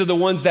Egyptians are the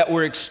ones that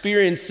were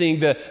experiencing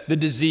the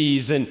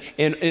disease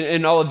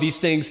and all of these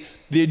things.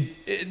 The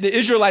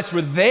Israelites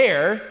were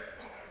there,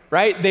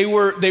 right? They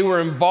were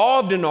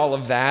involved in all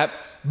of that,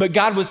 but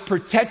God was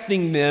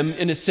protecting them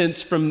in a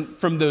sense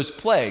from those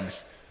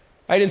plagues,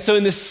 right? And so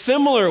in this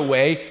similar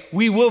way,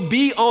 we will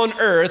be on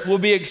earth, we'll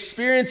be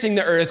experiencing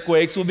the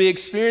earthquakes, we'll be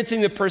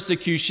experiencing the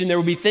persecution. There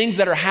will be things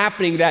that are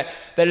happening that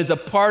is a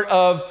part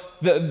of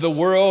the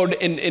world,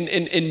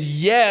 and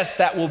yes,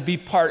 that will be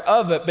part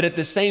of it, but at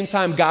the same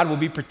time, God will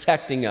be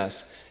protecting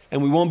us,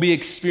 and we won't be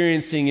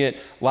experiencing it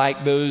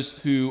like those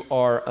who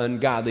are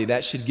ungodly.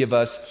 That should give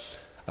us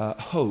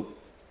hope.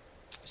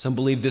 Some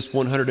believe this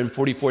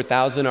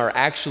 144,000 are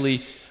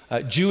actually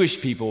Jewish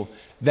people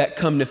that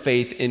come to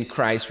faith in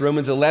Christ.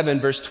 Romans 11,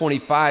 verse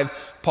 25,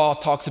 Paul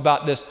talks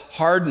about this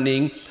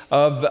hardening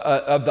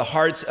of the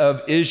hearts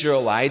of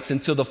Israelites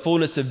until the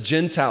fullness of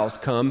Gentiles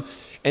come.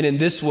 And in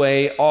this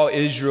way, all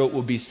Israel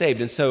will be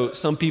saved. And so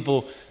some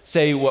people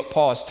say what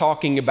Paul is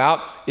talking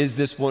about is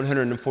this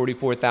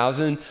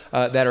 144,000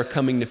 that are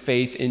coming to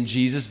faith in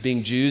Jesus,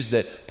 being Jews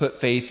that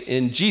put faith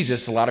in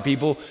Jesus. A lot of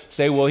people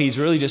say, well, he's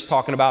really just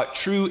talking about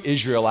true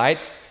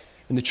Israelites.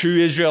 And the true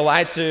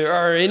Israelites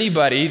are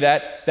anybody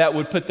that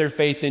would put their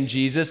faith in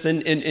Jesus.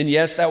 And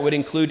yes, that would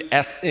include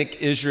ethnic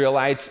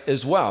Israelites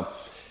as well.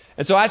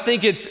 And so I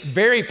think it's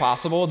very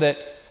possible that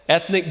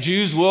ethnic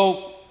Jews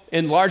will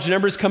in large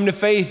numbers come to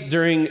faith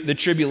during the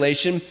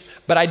tribulation,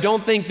 but I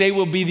don't think they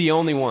will be the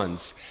only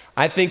ones.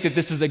 I think that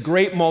this is a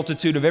great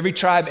multitude of every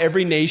tribe,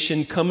 every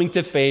nation coming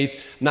to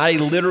faith, not a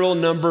literal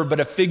number, but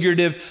a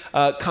figurative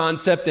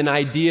concept and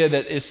idea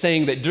that is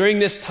saying that during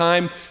this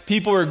time,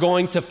 people are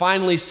going to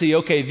finally see,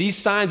 okay, these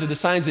signs are the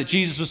signs that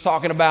Jesus was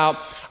talking about.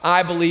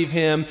 I believe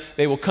him.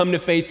 They will come to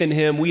faith in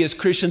him. We as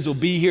Christians will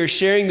be here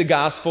sharing the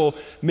gospel,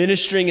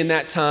 ministering in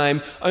that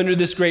time. Under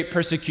this great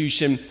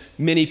persecution,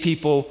 many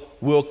people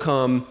will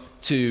come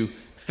to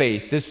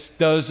faith. This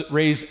does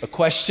raise a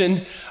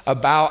question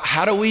about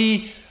how do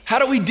we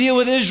deal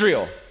with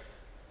Israel?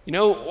 You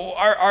know,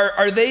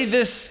 are they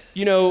this,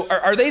 you know,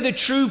 are they the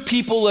true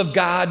people of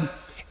God?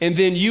 And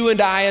then you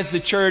and I as the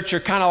church are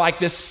kind of like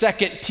this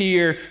second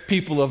tier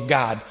people of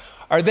God.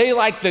 Are they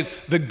like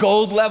the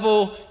gold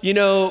level, you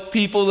know,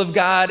 people of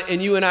God?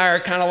 And you and I are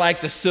kind of like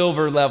the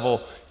silver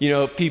level, you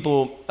know,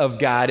 people of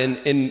God.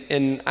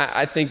 And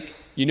I think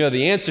you know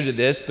the answer to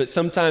this, but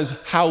sometimes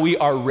how we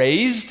are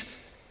raised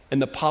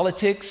and the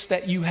politics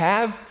that you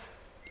have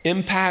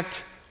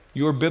impact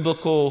your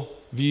biblical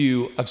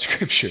view of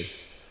Scripture.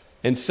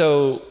 And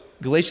so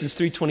Galatians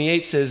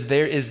 3:28 says,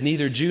 there is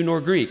neither Jew nor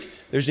Greek.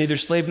 There's neither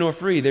slave nor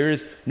free. There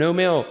is no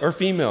male or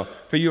female,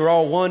 for you are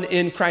all one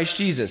in Christ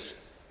Jesus.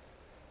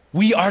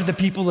 We are the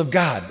people of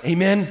God.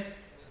 Amen?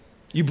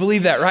 You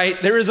believe that, right?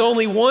 There is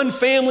only one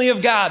family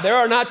of God. There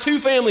are not two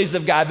families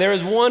of God. There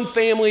is one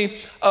family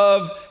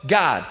of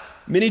God.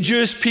 Many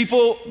Jewish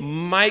people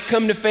might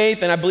come to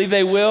faith, and I believe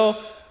they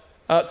will,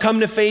 come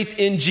to faith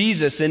in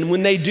Jesus. And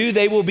when they do,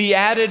 they will be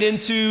added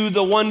into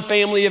the one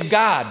family of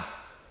God.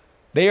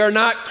 They are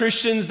not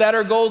Christians that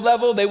are gold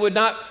level. They would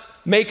not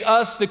make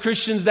us the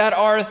Christians that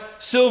are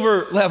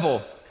silver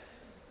level,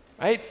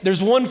 right?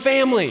 There's one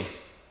family.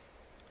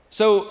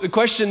 So the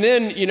question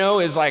then, you know,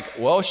 is like,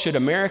 well, should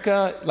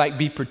America like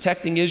be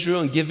protecting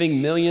Israel and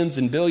giving millions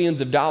and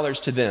billions of dollars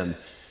to them?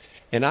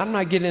 And I'm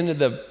not getting into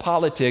the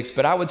politics,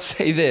 but I would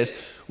say this: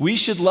 we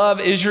should love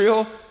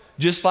Israel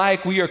just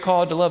like we are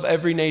called to love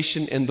every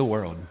nation in the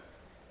world.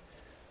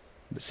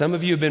 But some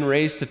of you have been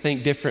raised to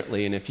think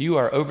differently, and if you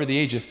are over the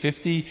age of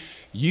 50,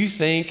 you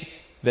think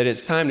that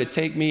it's time to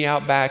take me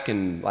out back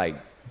and like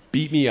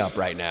beat me up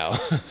right now.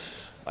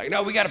 Like,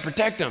 no, we got to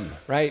protect them,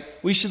 right?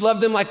 We should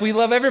love them like we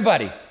love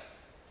everybody,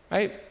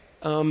 right?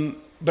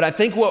 But I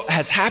think what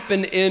has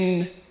happened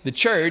in the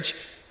church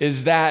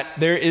is that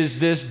there is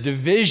this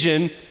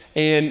division,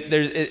 and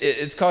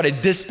it's called a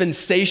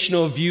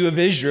dispensational view of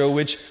Israel,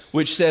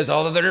 which says,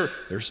 oh,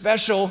 they're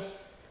special,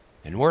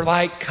 and we're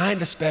like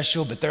kind of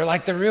special, but they're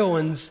like the real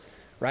ones,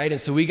 right? And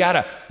so we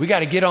gotta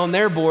get on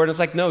their board. It's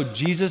like, no,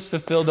 Jesus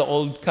fulfilled the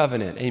old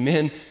covenant,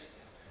 amen?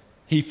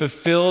 He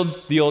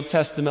fulfilled the Old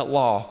Testament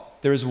law.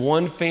 There is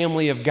one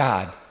family of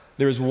God.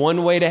 There is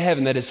one way to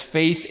heaven, that is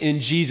faith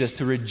in Jesus.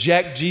 To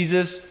reject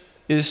Jesus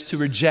is to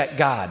reject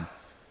God,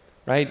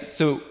 right?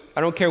 So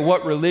I don't care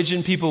what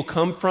religion people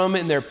come from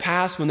in their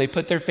past. When they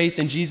put their faith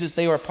in Jesus,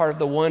 they are part of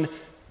the one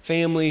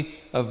family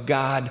of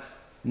God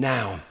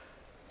now,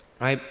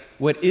 right?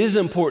 What is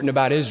important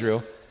about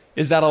Israel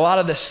is that a lot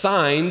of the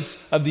signs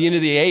of the end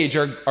of the age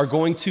are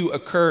going to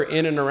occur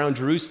in and around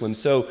Jerusalem.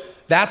 So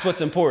that's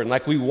what's important.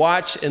 Like, we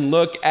watch and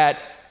look at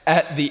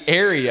the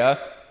area,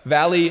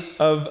 Valley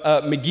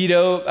of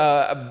Megiddo,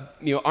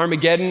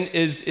 Armageddon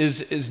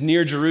is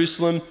near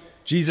Jerusalem.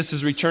 Jesus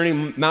is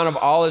returning. Mount of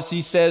Olives,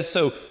 he says,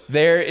 so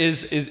there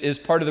is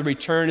part of the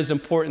return is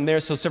important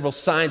there. So several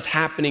signs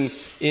happening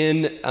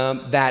in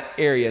that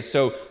area.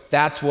 So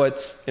that's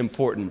what's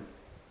important.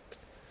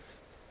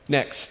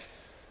 Next,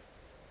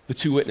 the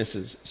two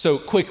witnesses. So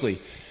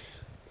quickly,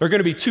 there are going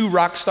to be two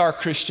rock star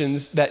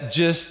Christians that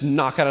just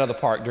knock it out of the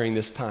park during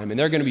this time. And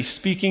they're going to be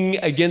speaking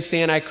against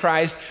the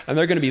Antichrist, and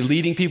they're going to be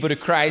leading people to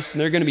Christ, and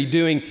they're going to be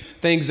doing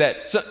things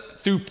that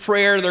through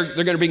prayer, they're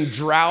going to bring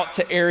drought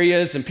to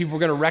areas, and people are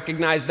going to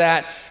recognize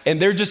that.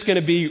 And they're just going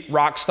to be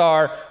rock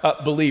star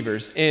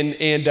believers. And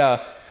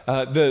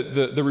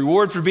the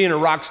reward for being a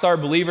rock star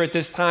believer at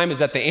this time is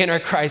that the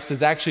Antichrist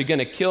is actually going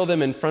to kill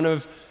them in front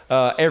of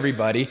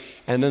everybody,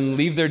 and then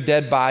leave their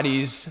dead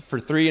bodies for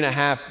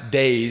 3.5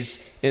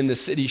 days in the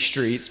city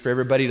streets for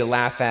everybody to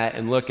laugh at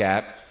and look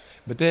at.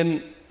 But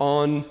then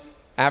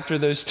after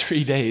those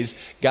 3 days,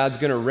 God's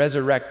going to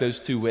resurrect those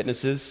two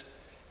witnesses,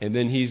 and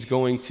then he's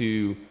going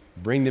to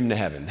bring them to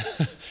heaven.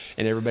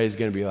 And everybody's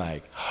going to be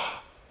like, oh,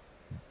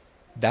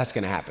 that's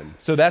going to happen.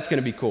 So that's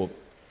going to be cool.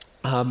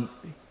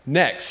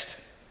 Next,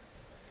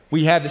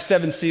 we have the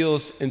 7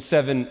 seals and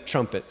 7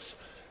 trumpets.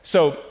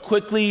 So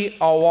quickly,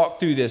 I'll walk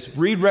through this.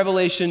 Read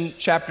Revelation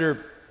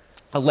chapter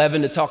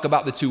 11 to talk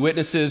about the two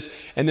witnesses,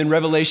 and then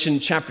Revelation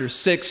chapter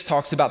 6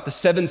 talks about the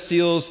 7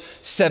 seals,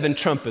 7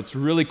 trumpets,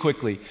 really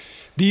quickly.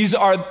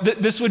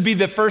 This would be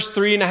the first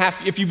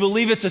 3.5, if you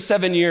believe it's a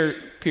 7-year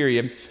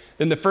period,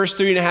 then the first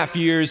 3.5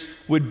 years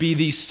would be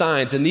these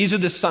signs. And these are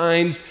the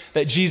signs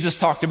that Jesus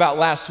talked about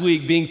last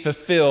week being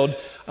fulfilled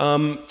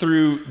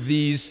through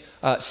these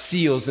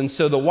seals. And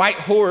so the white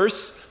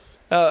horse,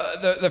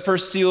 the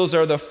first seals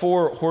are the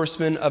 4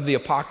 horsemen of the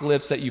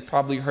apocalypse that you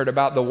probably heard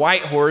about. The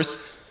white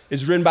horse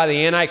is ridden by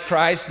the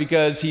Antichrist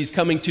because he's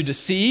coming to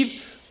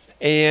deceive.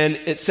 And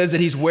it says that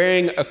he's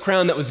wearing a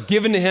crown that was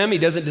given to him. He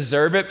doesn't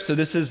deserve it. So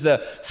this is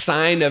the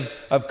sign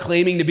of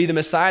claiming to be the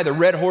Messiah. The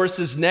red horse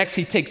is next.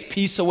 He takes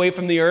peace away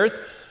from the earth,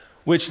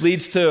 which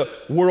leads to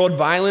world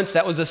violence.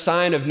 That was a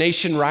sign of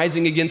nation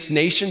rising against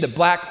nation. The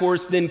black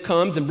horse then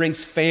comes and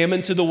brings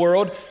famine to the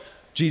world.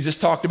 Jesus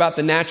talked about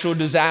the natural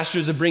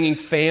disasters of bringing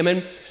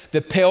famine.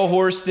 The pale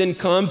horse then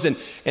comes,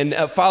 and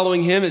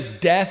following him is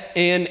death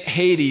and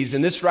Hades.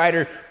 And this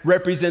rider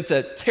represents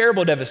a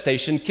terrible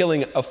devastation,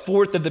 killing a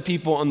fourth of the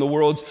people on the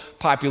world's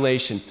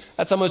population.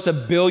 That's almost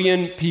 1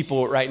 billion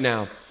people right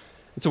now.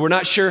 And so we're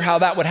not sure how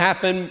that would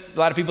happen. A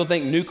lot of people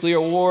think nuclear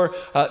war.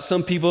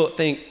 Some people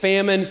think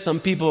famine. Some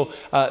people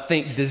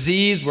think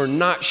disease. We're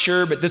not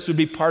sure, but this would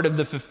be part of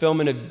the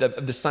fulfillment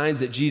of the signs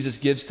that Jesus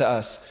gives to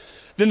us.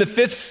 Then the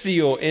fifth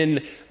seal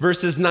in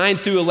verses 9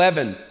 through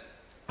 11.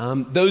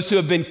 Those who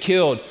have been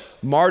killed,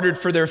 martyred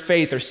for their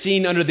faith, are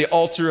seen under the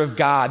altar of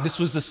God. This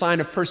was the sign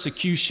of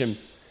persecution.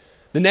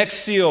 The next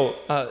seal,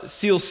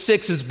 seal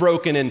 6, is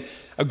broken, and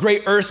a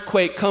great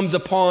earthquake comes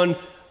upon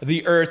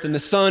the earth, and the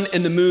sun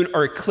and the moon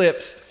are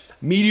eclipsed.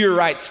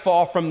 Meteorites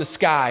fall from the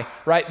sky,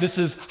 right? This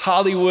is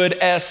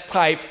Hollywood-esque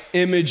type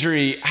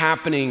imagery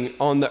happening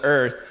on the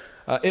earth.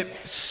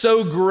 It's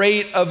so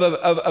great of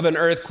an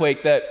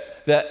earthquake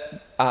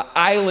that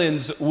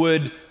islands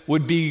would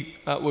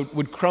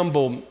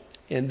crumble,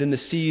 and then the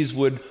seas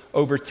would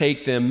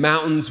overtake them.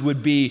 Mountains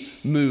would be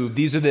moved.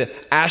 These are the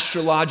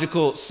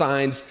astrological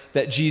signs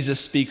that Jesus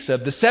speaks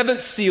of. The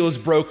seventh seal is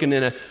broken,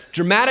 and a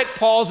dramatic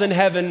pause in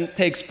heaven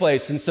takes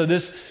place. And so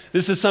this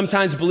is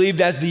sometimes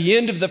believed as the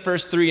end of the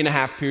first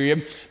 3.5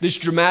 period. This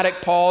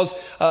dramatic pause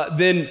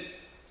then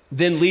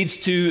leads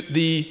to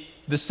the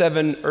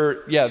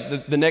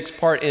next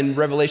part in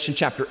Revelation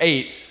chapter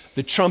 8,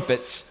 the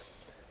trumpets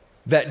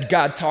that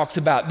God talks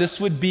about. This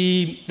would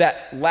be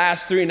that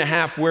last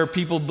 3.5 where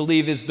people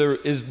believe is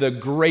the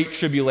great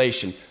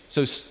tribulation.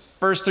 So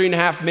first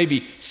 3.5,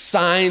 maybe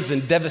signs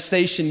and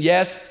devastation,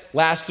 yes.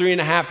 Last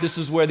 3.5, this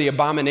is where the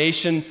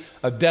abomination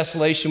of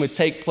desolation would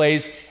take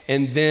place,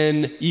 and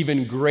then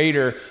even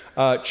greater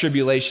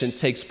tribulation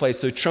takes place.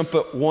 So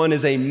trumpet 1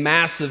 is a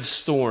massive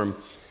storm.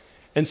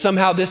 And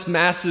somehow this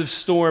massive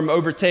storm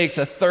overtakes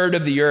a third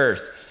of the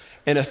earth,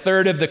 and a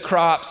third of the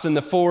crops and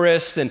the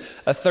forest, and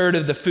a third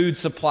of the food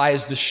supply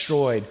is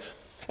destroyed.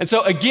 And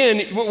so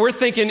again, we're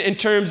thinking in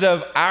terms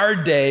of our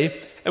day,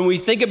 and we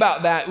think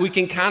about that, we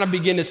can kind of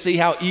begin to see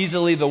how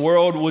easily the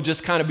world will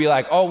just kind of be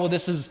like, oh, well,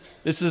 this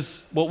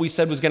is what we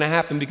said was going to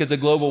happen because of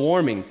global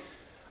warming.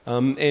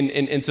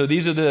 And so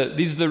this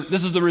is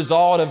the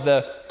result of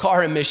the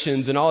car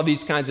emissions and all of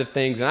these kinds of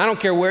things. And I don't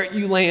care where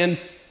you land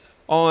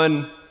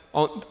on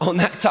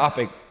that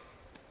topic.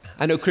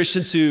 I know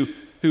Christians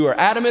who are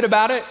adamant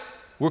about it.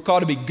 We're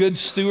called to be good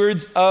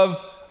stewards of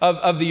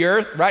the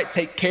earth, right?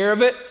 Take care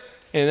of it.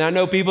 And I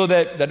know people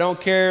that don't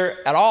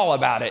care at all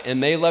about it,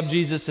 and they love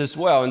Jesus as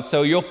well. And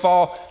so you'll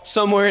fall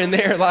somewhere in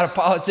there, a lot of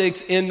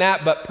politics in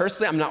that. But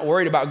personally, I'm not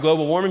worried about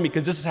global warming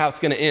because this is how it's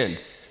going to end.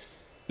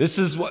 This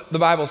is what the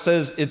Bible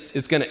says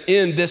it's going to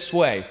end this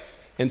way.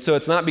 And so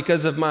it's not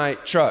because of my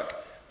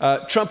truck.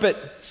 Trumpet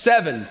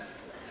 7,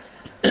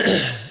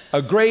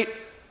 a great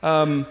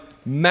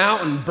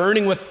mountain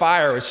burning with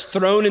fire is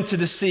thrown into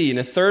the sea, and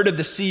a third of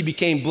the sea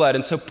became blood.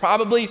 And so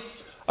probably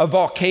a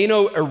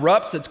volcano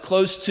erupts that's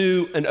close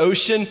to an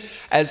ocean.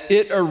 As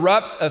it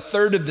erupts, a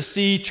third of the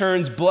sea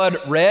turns blood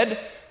red,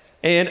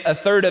 and a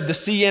third of the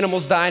sea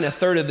animals die, and a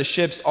third of the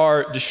ships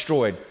are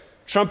destroyed.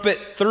 Trumpet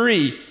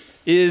 3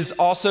 is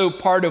also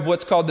part of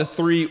what's called the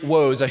three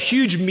woes. A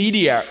huge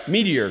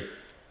meteor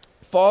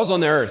falls on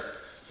the earth,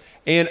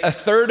 and a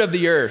third of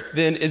the earth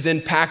then is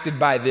impacted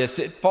by this.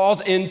 It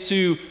falls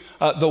into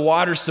the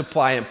water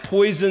supply and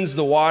poisons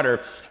the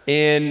water,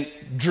 and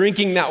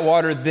drinking that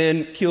water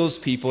then kills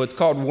people. It's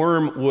called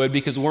wormwood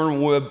because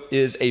wormwood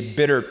is a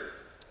bitter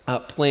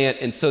plant,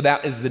 and so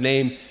that is the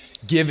name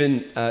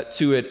given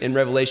to it in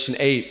Revelation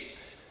 8.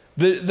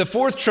 The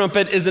fourth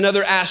trumpet is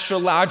another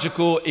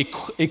astrological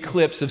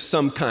eclipse of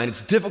some kind.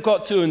 It's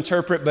difficult to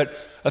interpret, but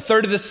a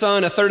third of the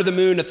sun, a third of the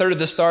moon, a third of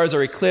the stars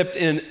are eclipsed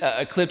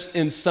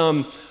in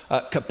some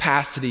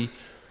capacity.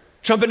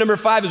 Trumpet number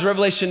 5 is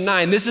Revelation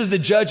 9. This is the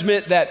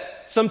judgment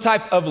that some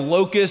type of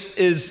locust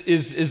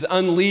is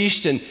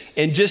unleashed and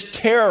just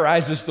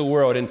terrorizes the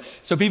world. And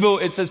so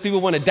it says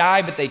people want to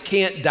die, but they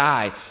can't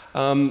die.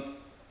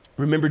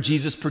 Remember,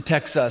 Jesus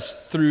protects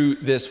us through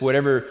this,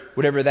 whatever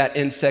that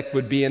insect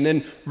would be. And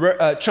then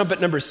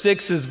trumpet number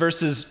 6 is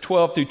verses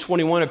 12 through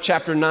 21 of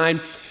chapter 9.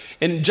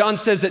 And John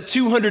says that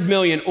 200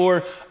 million,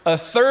 or a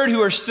third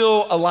who are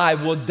still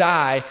alive, will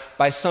die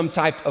by some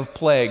type of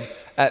plague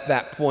at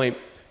that point.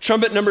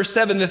 Trumpet number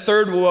 7, the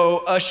third woe,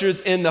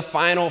 ushers in the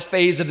final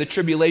phase of the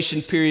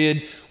tribulation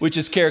period, which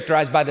is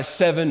characterized by the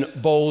 7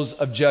 bowls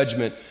of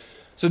judgment.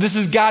 So this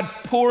is God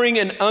pouring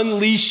and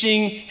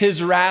unleashing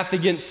his wrath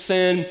against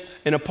sin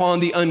and upon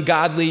the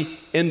ungodly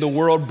in the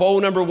world. Bowl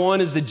number 1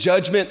 is the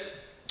judgment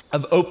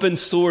of open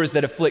sores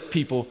that afflict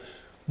people.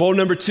 Bowl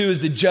number 2 is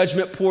the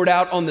judgment poured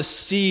out on the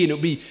sea, and it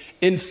will be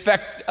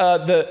infect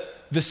the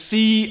the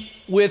sea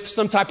with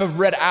some type of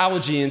red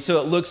algae, and so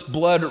it looks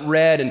blood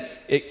red and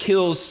it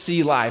kills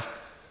sea life.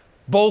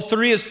 Bowl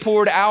 3 is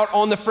poured out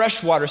on the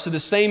fresh water, so the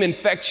same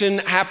infection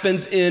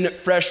happens in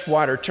fresh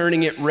water,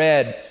 turning it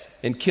red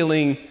and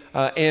killing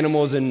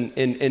animals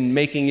and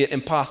making it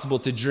impossible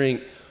to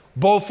drink.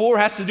 Bowl 4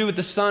 has to do with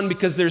the sun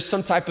because there's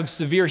some type of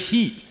severe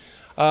heat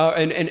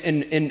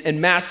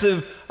and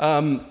massive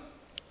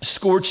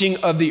scorching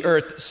of the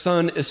earth.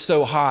 Sun is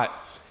so hot.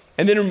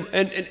 And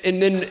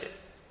then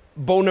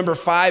bowl number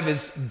 5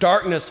 is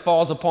darkness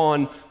falls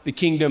upon the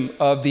kingdom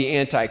of the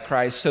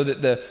Antichrist, so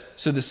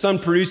the sun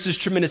produces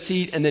tremendous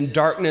heat, and then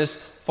darkness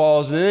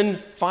falls. And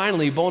then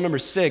finally, bowl number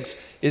 6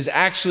 is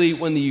actually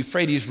when the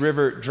Euphrates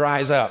River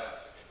dries up.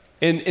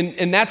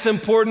 And that's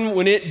important.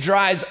 When it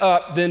dries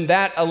up, then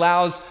that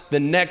allows the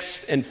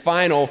next and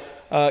final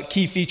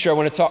key feature I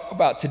want to talk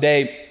about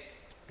today,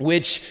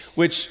 which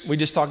we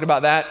just talked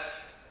about that,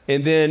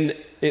 and then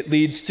it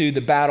leads to the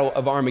Battle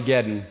of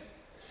Armageddon.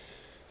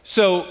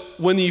 So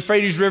when the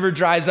Euphrates River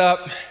dries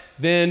up,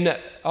 then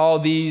all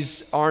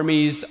these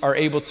armies are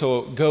able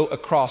to go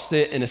across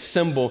it and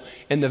assemble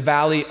in the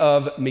valley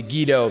of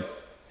Megiddo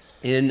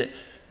in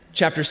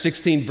chapter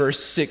 16, verse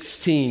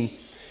 16.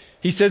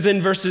 He says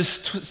in verses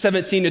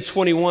 17 to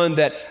 21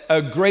 that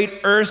a great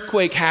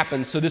earthquake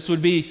happens. So this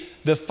would be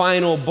the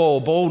final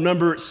bowl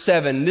number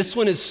 7. This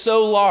one is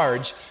so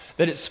large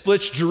that it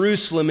splits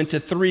Jerusalem into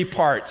 3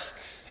 parts.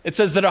 It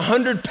says that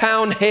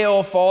 100-pound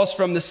hail falls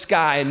from the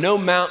sky, and no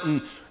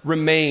mountain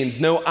remains,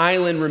 no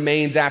island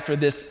remains after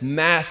this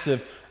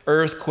massive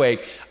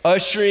earthquake,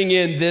 ushering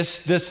in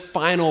this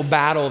final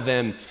battle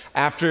then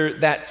after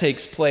that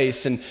takes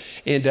place. And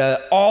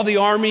all the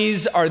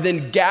armies are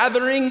then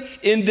gathering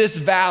in this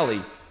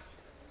valley.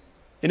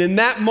 And in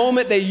that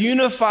moment, they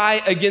unify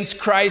against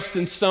Christ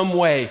in some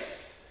way.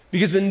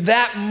 Because in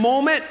that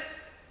moment,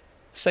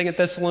 2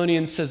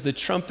 Thessalonians says the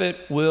trumpet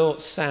will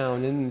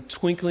sound. In the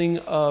twinkling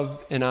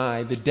of an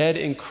eye, the dead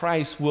in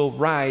Christ will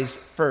rise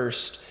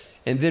first.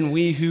 And then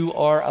we who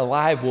are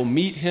alive will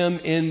meet him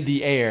in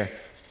the air.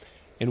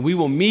 And we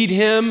will meet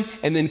him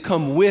and then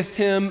come with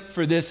him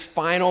for this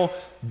final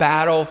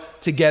battle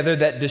together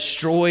that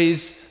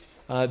destroys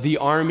the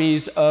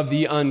armies of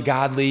the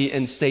ungodly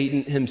and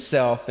Satan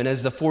himself. And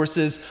as the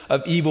forces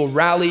of evil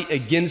rally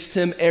against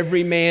him,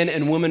 every man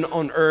and woman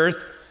on earth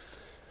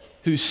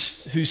who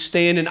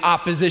stand in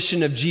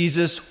opposition of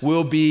Jesus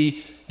will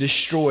be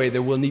destroyed.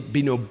 There will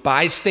be no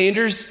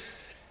bystanders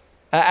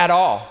at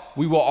all.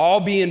 We will all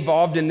be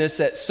involved in this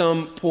at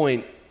some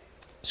point.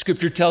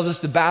 Scripture tells us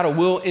the battle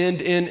will end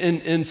in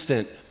an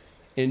instant,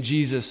 and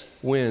Jesus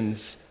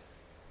wins.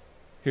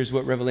 Here's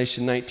what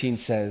Revelation 19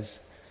 says.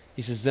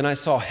 He says, "Then I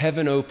saw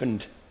heaven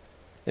opened,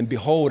 and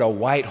behold, a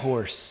white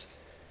horse.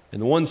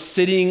 And the one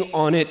sitting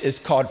on it is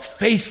called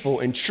Faithful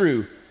and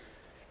True.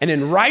 And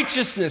in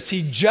righteousness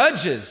he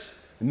judges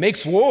and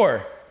makes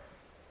war.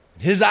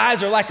 His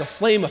eyes are like a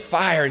flame of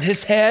fire, and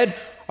his head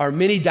are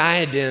many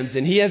diadems,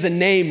 and he has a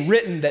name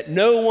written that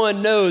no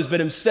one knows but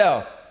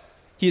himself.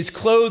 He is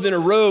clothed in a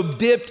robe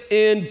dipped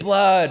in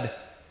blood,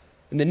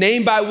 and the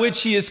name by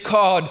which he is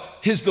called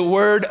is the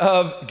Word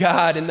of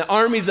God. And the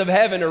armies of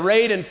heaven,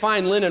 arrayed in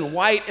fine linen,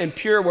 white and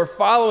pure, were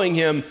following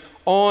him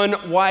on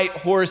white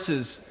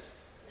horses.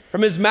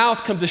 From his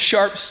mouth comes a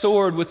sharp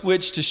sword with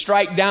which to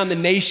strike down the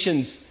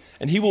nations,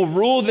 and he will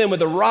rule them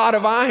with a rod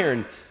of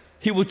iron.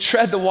 He will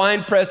tread the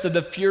winepress of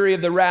the fury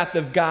of the wrath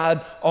of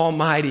God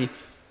Almighty.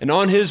 And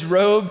on his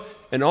robe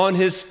and on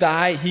his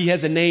thigh, he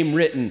has a name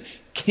written,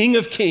 King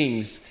of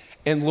Kings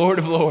and Lord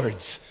of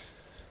Lords."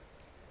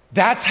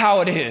 That's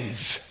how it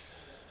ends.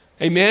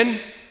 Amen?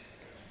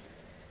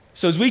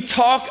 So as we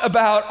talk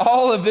about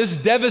all of this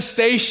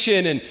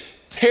devastation and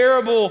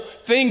terrible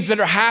things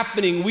that are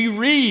happening, we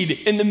read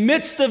in the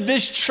midst of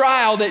this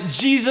trial that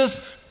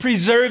Jesus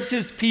preserves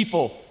his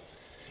people.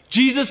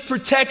 Jesus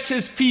protects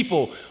his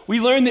people. We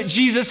learn that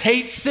Jesus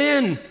hates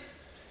sin.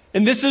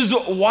 And this is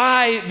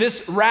why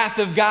this wrath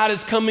of God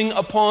is coming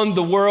upon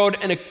the world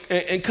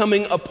and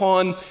coming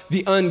upon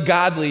the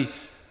ungodly.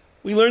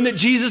 We learn that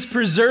Jesus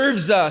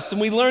preserves us,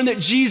 and we learn that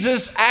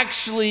Jesus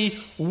actually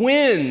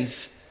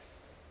wins.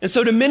 And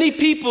so to many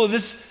people,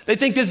 they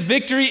think this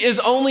victory is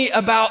only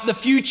about the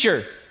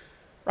future,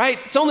 right?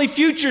 It's only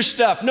future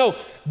stuff. No,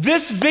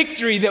 this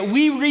victory that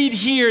we read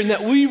here and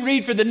that we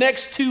read for the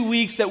next 2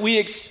 weeks that we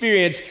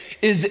experience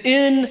is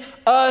in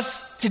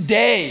us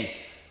today.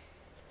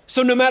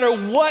 So no matter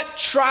what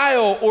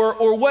trial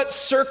or what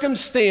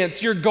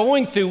circumstance you're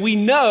going through, we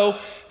know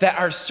that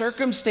our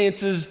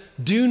circumstances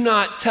do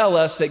not tell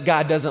us that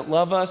God doesn't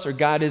love us or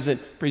God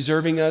isn't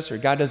preserving us or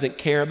God doesn't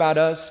care about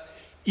us.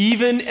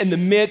 Even in the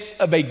midst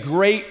of a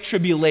great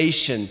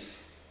tribulation,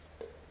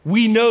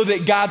 we know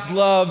that God's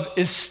love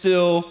is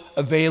still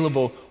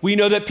available. We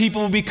know that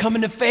people will be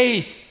coming to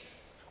faith.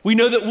 We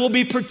know that we'll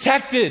be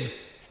protected.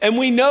 And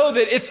we know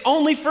that it's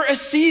only for a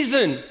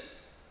season.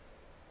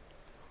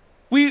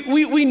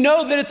 We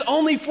know that it's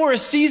only for a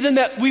season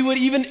that we would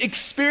even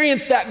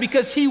experience that,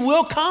 because he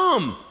will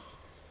come.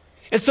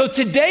 And so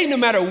today, no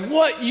matter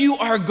what you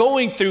are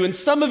going through, and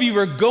some of you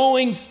are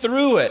going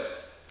through it,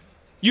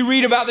 You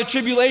read about the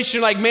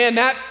tribulation, like, man,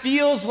 that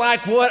feels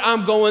like what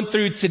I'm going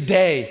through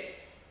today.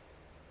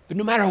 But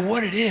no matter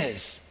what it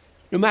is,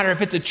 no matter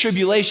if it's a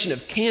tribulation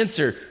of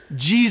cancer,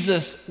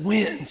 Jesus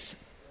wins.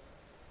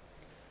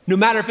 No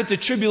matter if it's a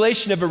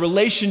tribulation of a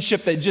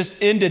relationship that just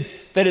ended,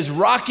 that is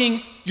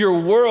rocking your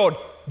world,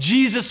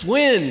 Jesus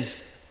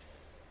wins.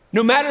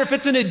 No matter if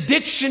it's an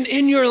addiction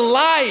in your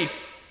life,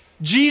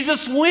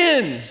 Jesus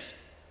wins.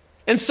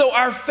 And so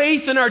our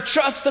faith and our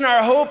trust and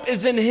our hope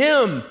is in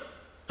him.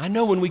 I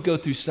know when we go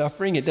through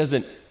suffering, it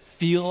doesn't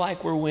feel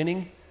like we're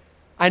winning.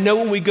 I know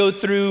when we go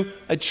through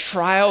a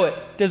trial, it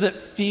doesn't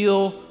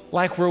feel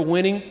like we're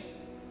winning.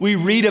 We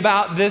read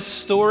about this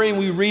story and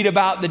we read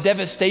about the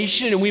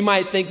devastation and we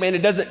might think, man,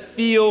 it doesn't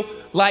feel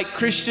like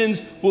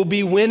Christians will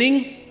be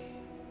winning.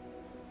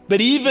 But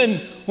even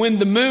when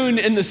the moon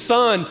and the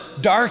sun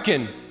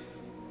darken,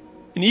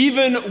 and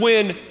even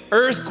when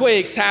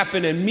earthquakes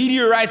happen and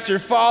meteorites are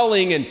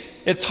falling and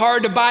it's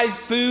hard to buy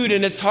food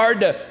and it's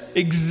hard to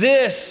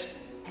exist,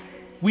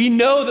 we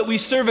know that we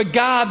serve a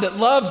God that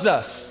loves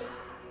us.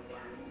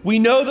 We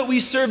know that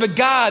we serve a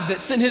God that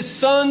sent his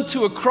son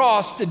to a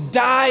cross to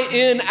die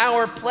in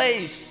our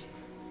place.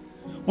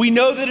 We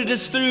know that it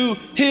is through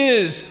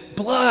his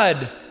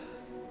blood.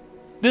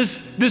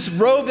 This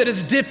robe that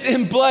is dipped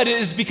in blood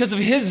is because of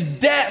his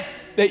death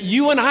that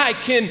you and I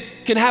can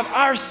have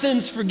our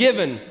sins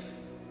forgiven.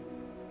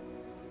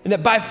 And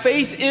that by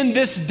faith in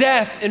this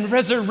death and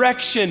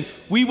resurrection,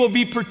 we will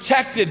be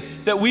protected,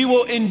 that we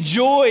will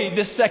enjoy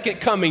the second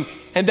coming,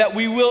 and that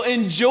we will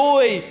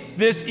enjoy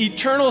this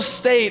eternal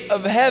state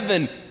of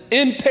heaven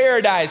in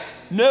paradise.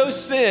 No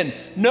sin,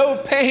 no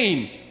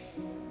pain,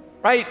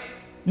 right?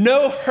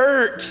 No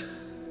hurt.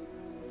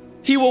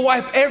 He will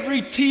wipe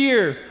every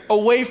tear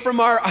away from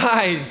our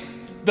eyes.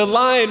 The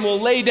lion will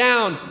lay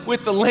down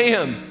with the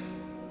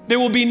lamb. There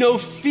will be no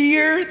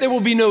fear. There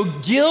will be no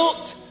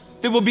guilt.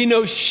 There will be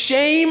no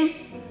shame.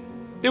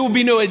 There will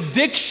be no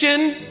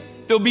addiction.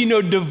 There'll be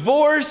no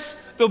divorce.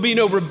 There'll be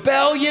no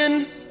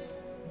rebellion.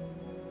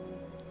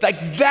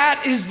 Like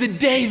that is the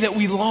day that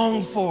we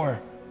long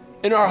for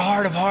in our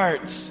heart of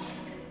hearts.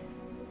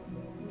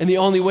 And the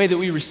only way that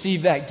we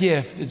receive that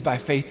gift is by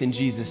faith in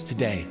Jesus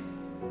today.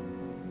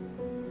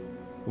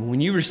 When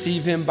you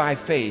receive him by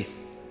faith,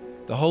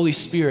 the Holy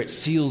Spirit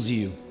seals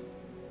you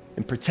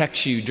and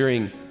protects you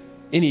during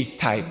any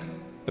type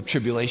of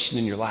tribulation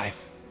in your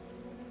life,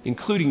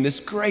 including this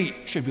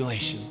great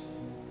tribulation.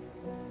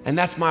 And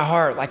that's my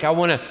heart. Like I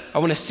want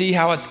to see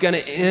how it's going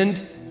to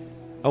end.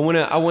 I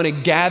want to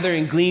gather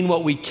and glean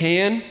what we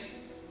can.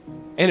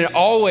 And it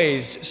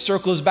always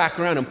circles back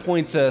around and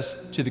points us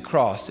to the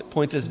cross. It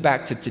points us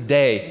back to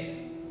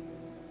today.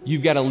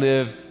 You've got to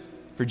live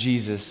for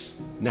Jesus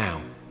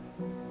now.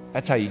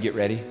 That's how you get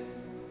ready.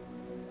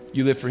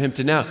 You live for him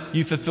to now.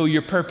 You fulfill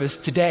your purpose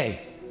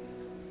today.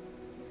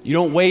 You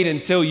don't wait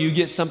until you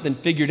get something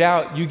figured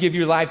out. You give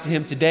your life to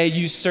him today.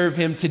 You serve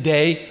him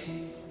today.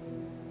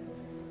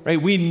 Right?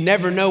 We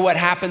never know what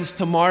happens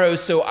tomorrow.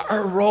 So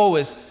our role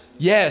is,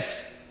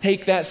 yes,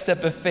 take that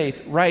step of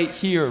faith right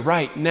here,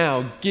 right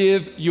now.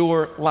 Give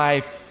your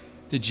life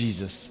to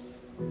Jesus.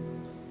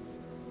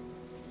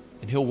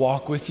 And he'll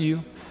walk with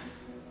you.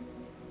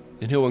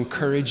 And he'll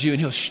encourage you and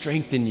he'll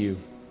strengthen you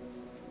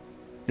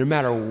no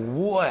matter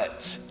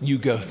what you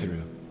go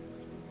through.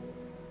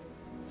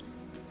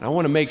 I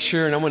want to make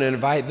sure and I want to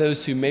invite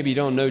those who maybe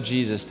don't know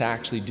Jesus to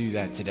actually do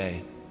that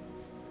today.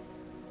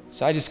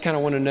 So I just kind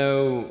of want to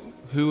know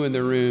who in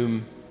the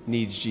room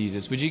needs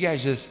Jesus. Would you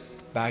guys just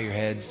bow your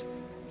heads?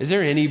 Is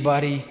there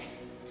anybody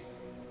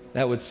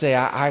that would say,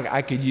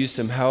 I could use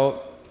some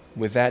help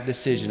with that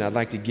decision? I'd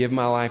like to give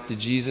my life to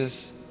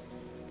Jesus.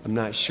 I'm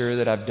not sure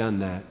that I've done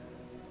that.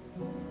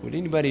 Would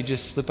anybody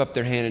just slip up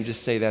their hand and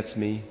just say, that's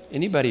me?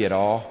 Anybody at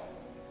all?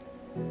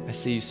 I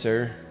see you,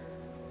 sir.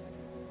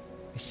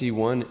 I see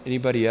one.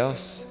 Anybody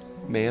else?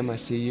 Ma'am, I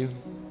see you.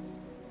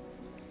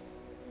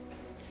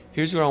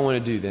 Here's what I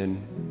want to do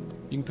then.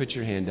 You can put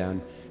your hand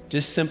down.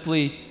 Just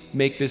simply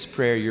make this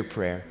prayer your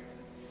prayer.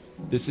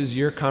 This is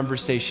your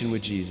conversation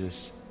with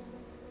Jesus.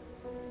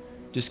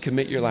 Just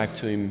commit your life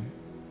to him.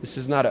 This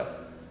is not a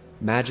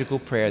magical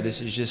prayer. This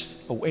is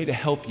just a way to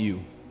help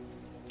you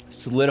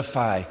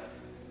solidify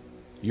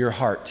your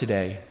heart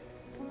today.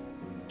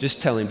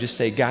 Just tell him, just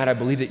say, God, I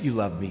believe that you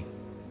love me.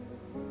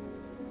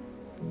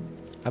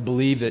 I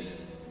believe that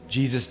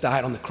Jesus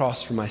died on the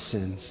cross for my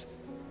sins.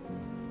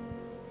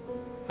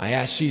 I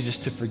ask Jesus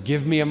to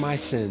forgive me of my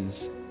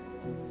sins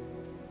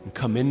and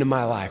come into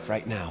my life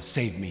right now.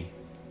 Save me.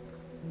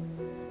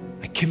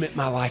 I commit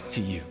my life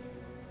to you.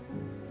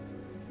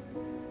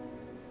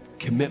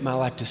 Commit my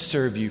life to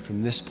serve you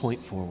from this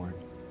point forward.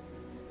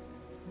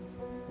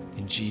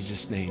 In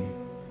Jesus' name.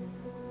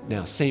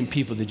 Now, same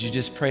people, did you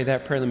just pray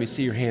that prayer? Let me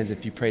see your hands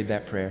if you prayed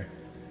that prayer.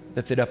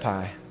 Lift it up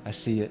high. I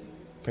see it.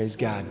 Praise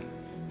God.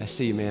 I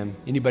see you, ma'am.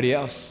 Anybody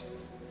else?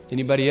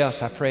 Anybody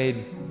else? I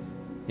prayed.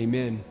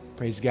 Amen.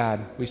 Praise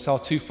God. We saw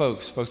two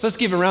folks. Let's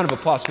give a round of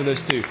applause for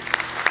those two.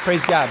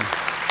 Praise God.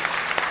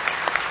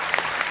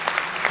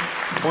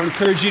 I want to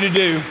encourage you to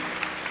do.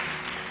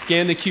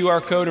 Scan the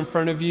QR code in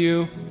front of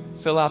you.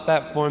 fill out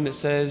that form that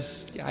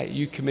says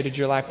you committed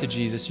your life to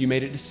Jesus. You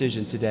made a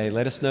decision today.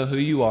 Let us know who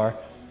you are.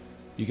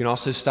 You can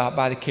also stop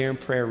by the Care and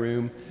Prayer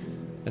Room.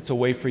 That's a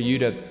way for you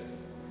to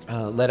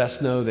let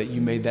us know that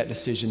you made that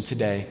decision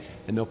today,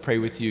 and they'll pray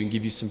with you and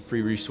give you some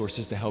free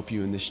resources to help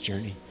you in this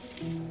journey.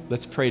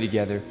 Let's pray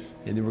together,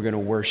 and then we're going to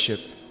worship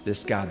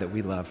this God that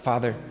we love.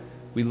 Father,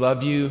 we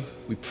love you.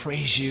 We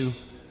praise you.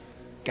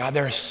 God,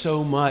 there is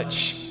so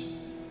much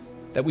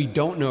that we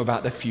don't know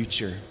about the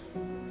future.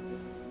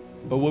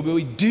 But what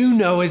we do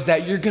know is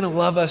that you're going to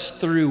love us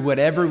through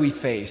whatever we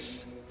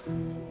face.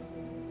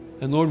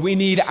 And Lord, we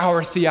need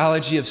our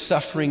theology of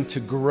suffering to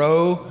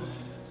grow,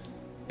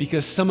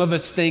 because some of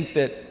us think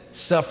that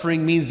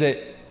suffering means that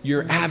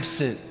you're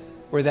absent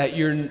or that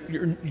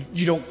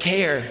you don't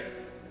care.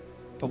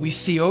 But we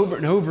see over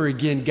and over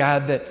again,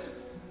 God, that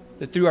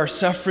through our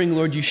suffering,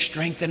 Lord, you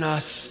strengthen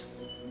us.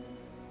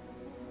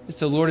 And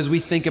so, Lord, as we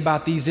think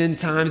about these end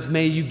times,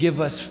 may you give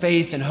us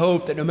faith and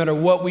hope that no matter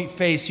what we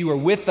face, you are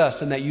with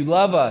us and that you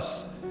love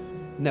us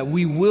and that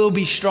we will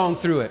be strong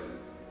through it.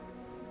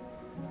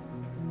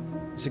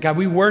 So, God,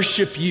 we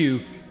worship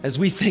you as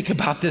we think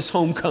about this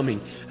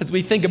homecoming, as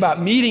we think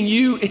about meeting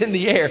you in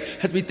the air,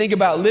 as we think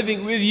about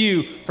living with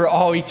you for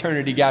all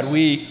eternity. God,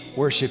 we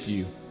worship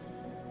you.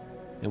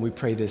 And we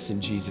pray this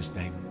in Jesus'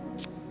 name.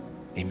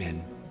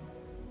 Amen.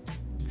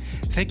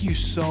 Thank you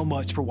so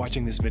much for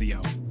watching this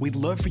video. We'd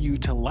love for you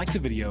to like the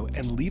video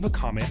and leave a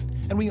comment,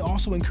 and we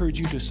also encourage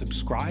you to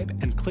subscribe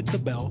and click the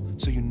bell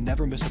so you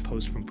never miss a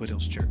post from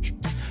Foothills Church.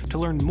 To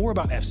learn more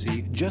about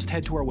FC, just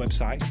head to our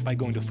website by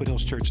going to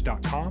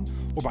foothillschurch.com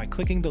or by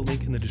clicking the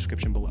link in the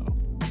description below.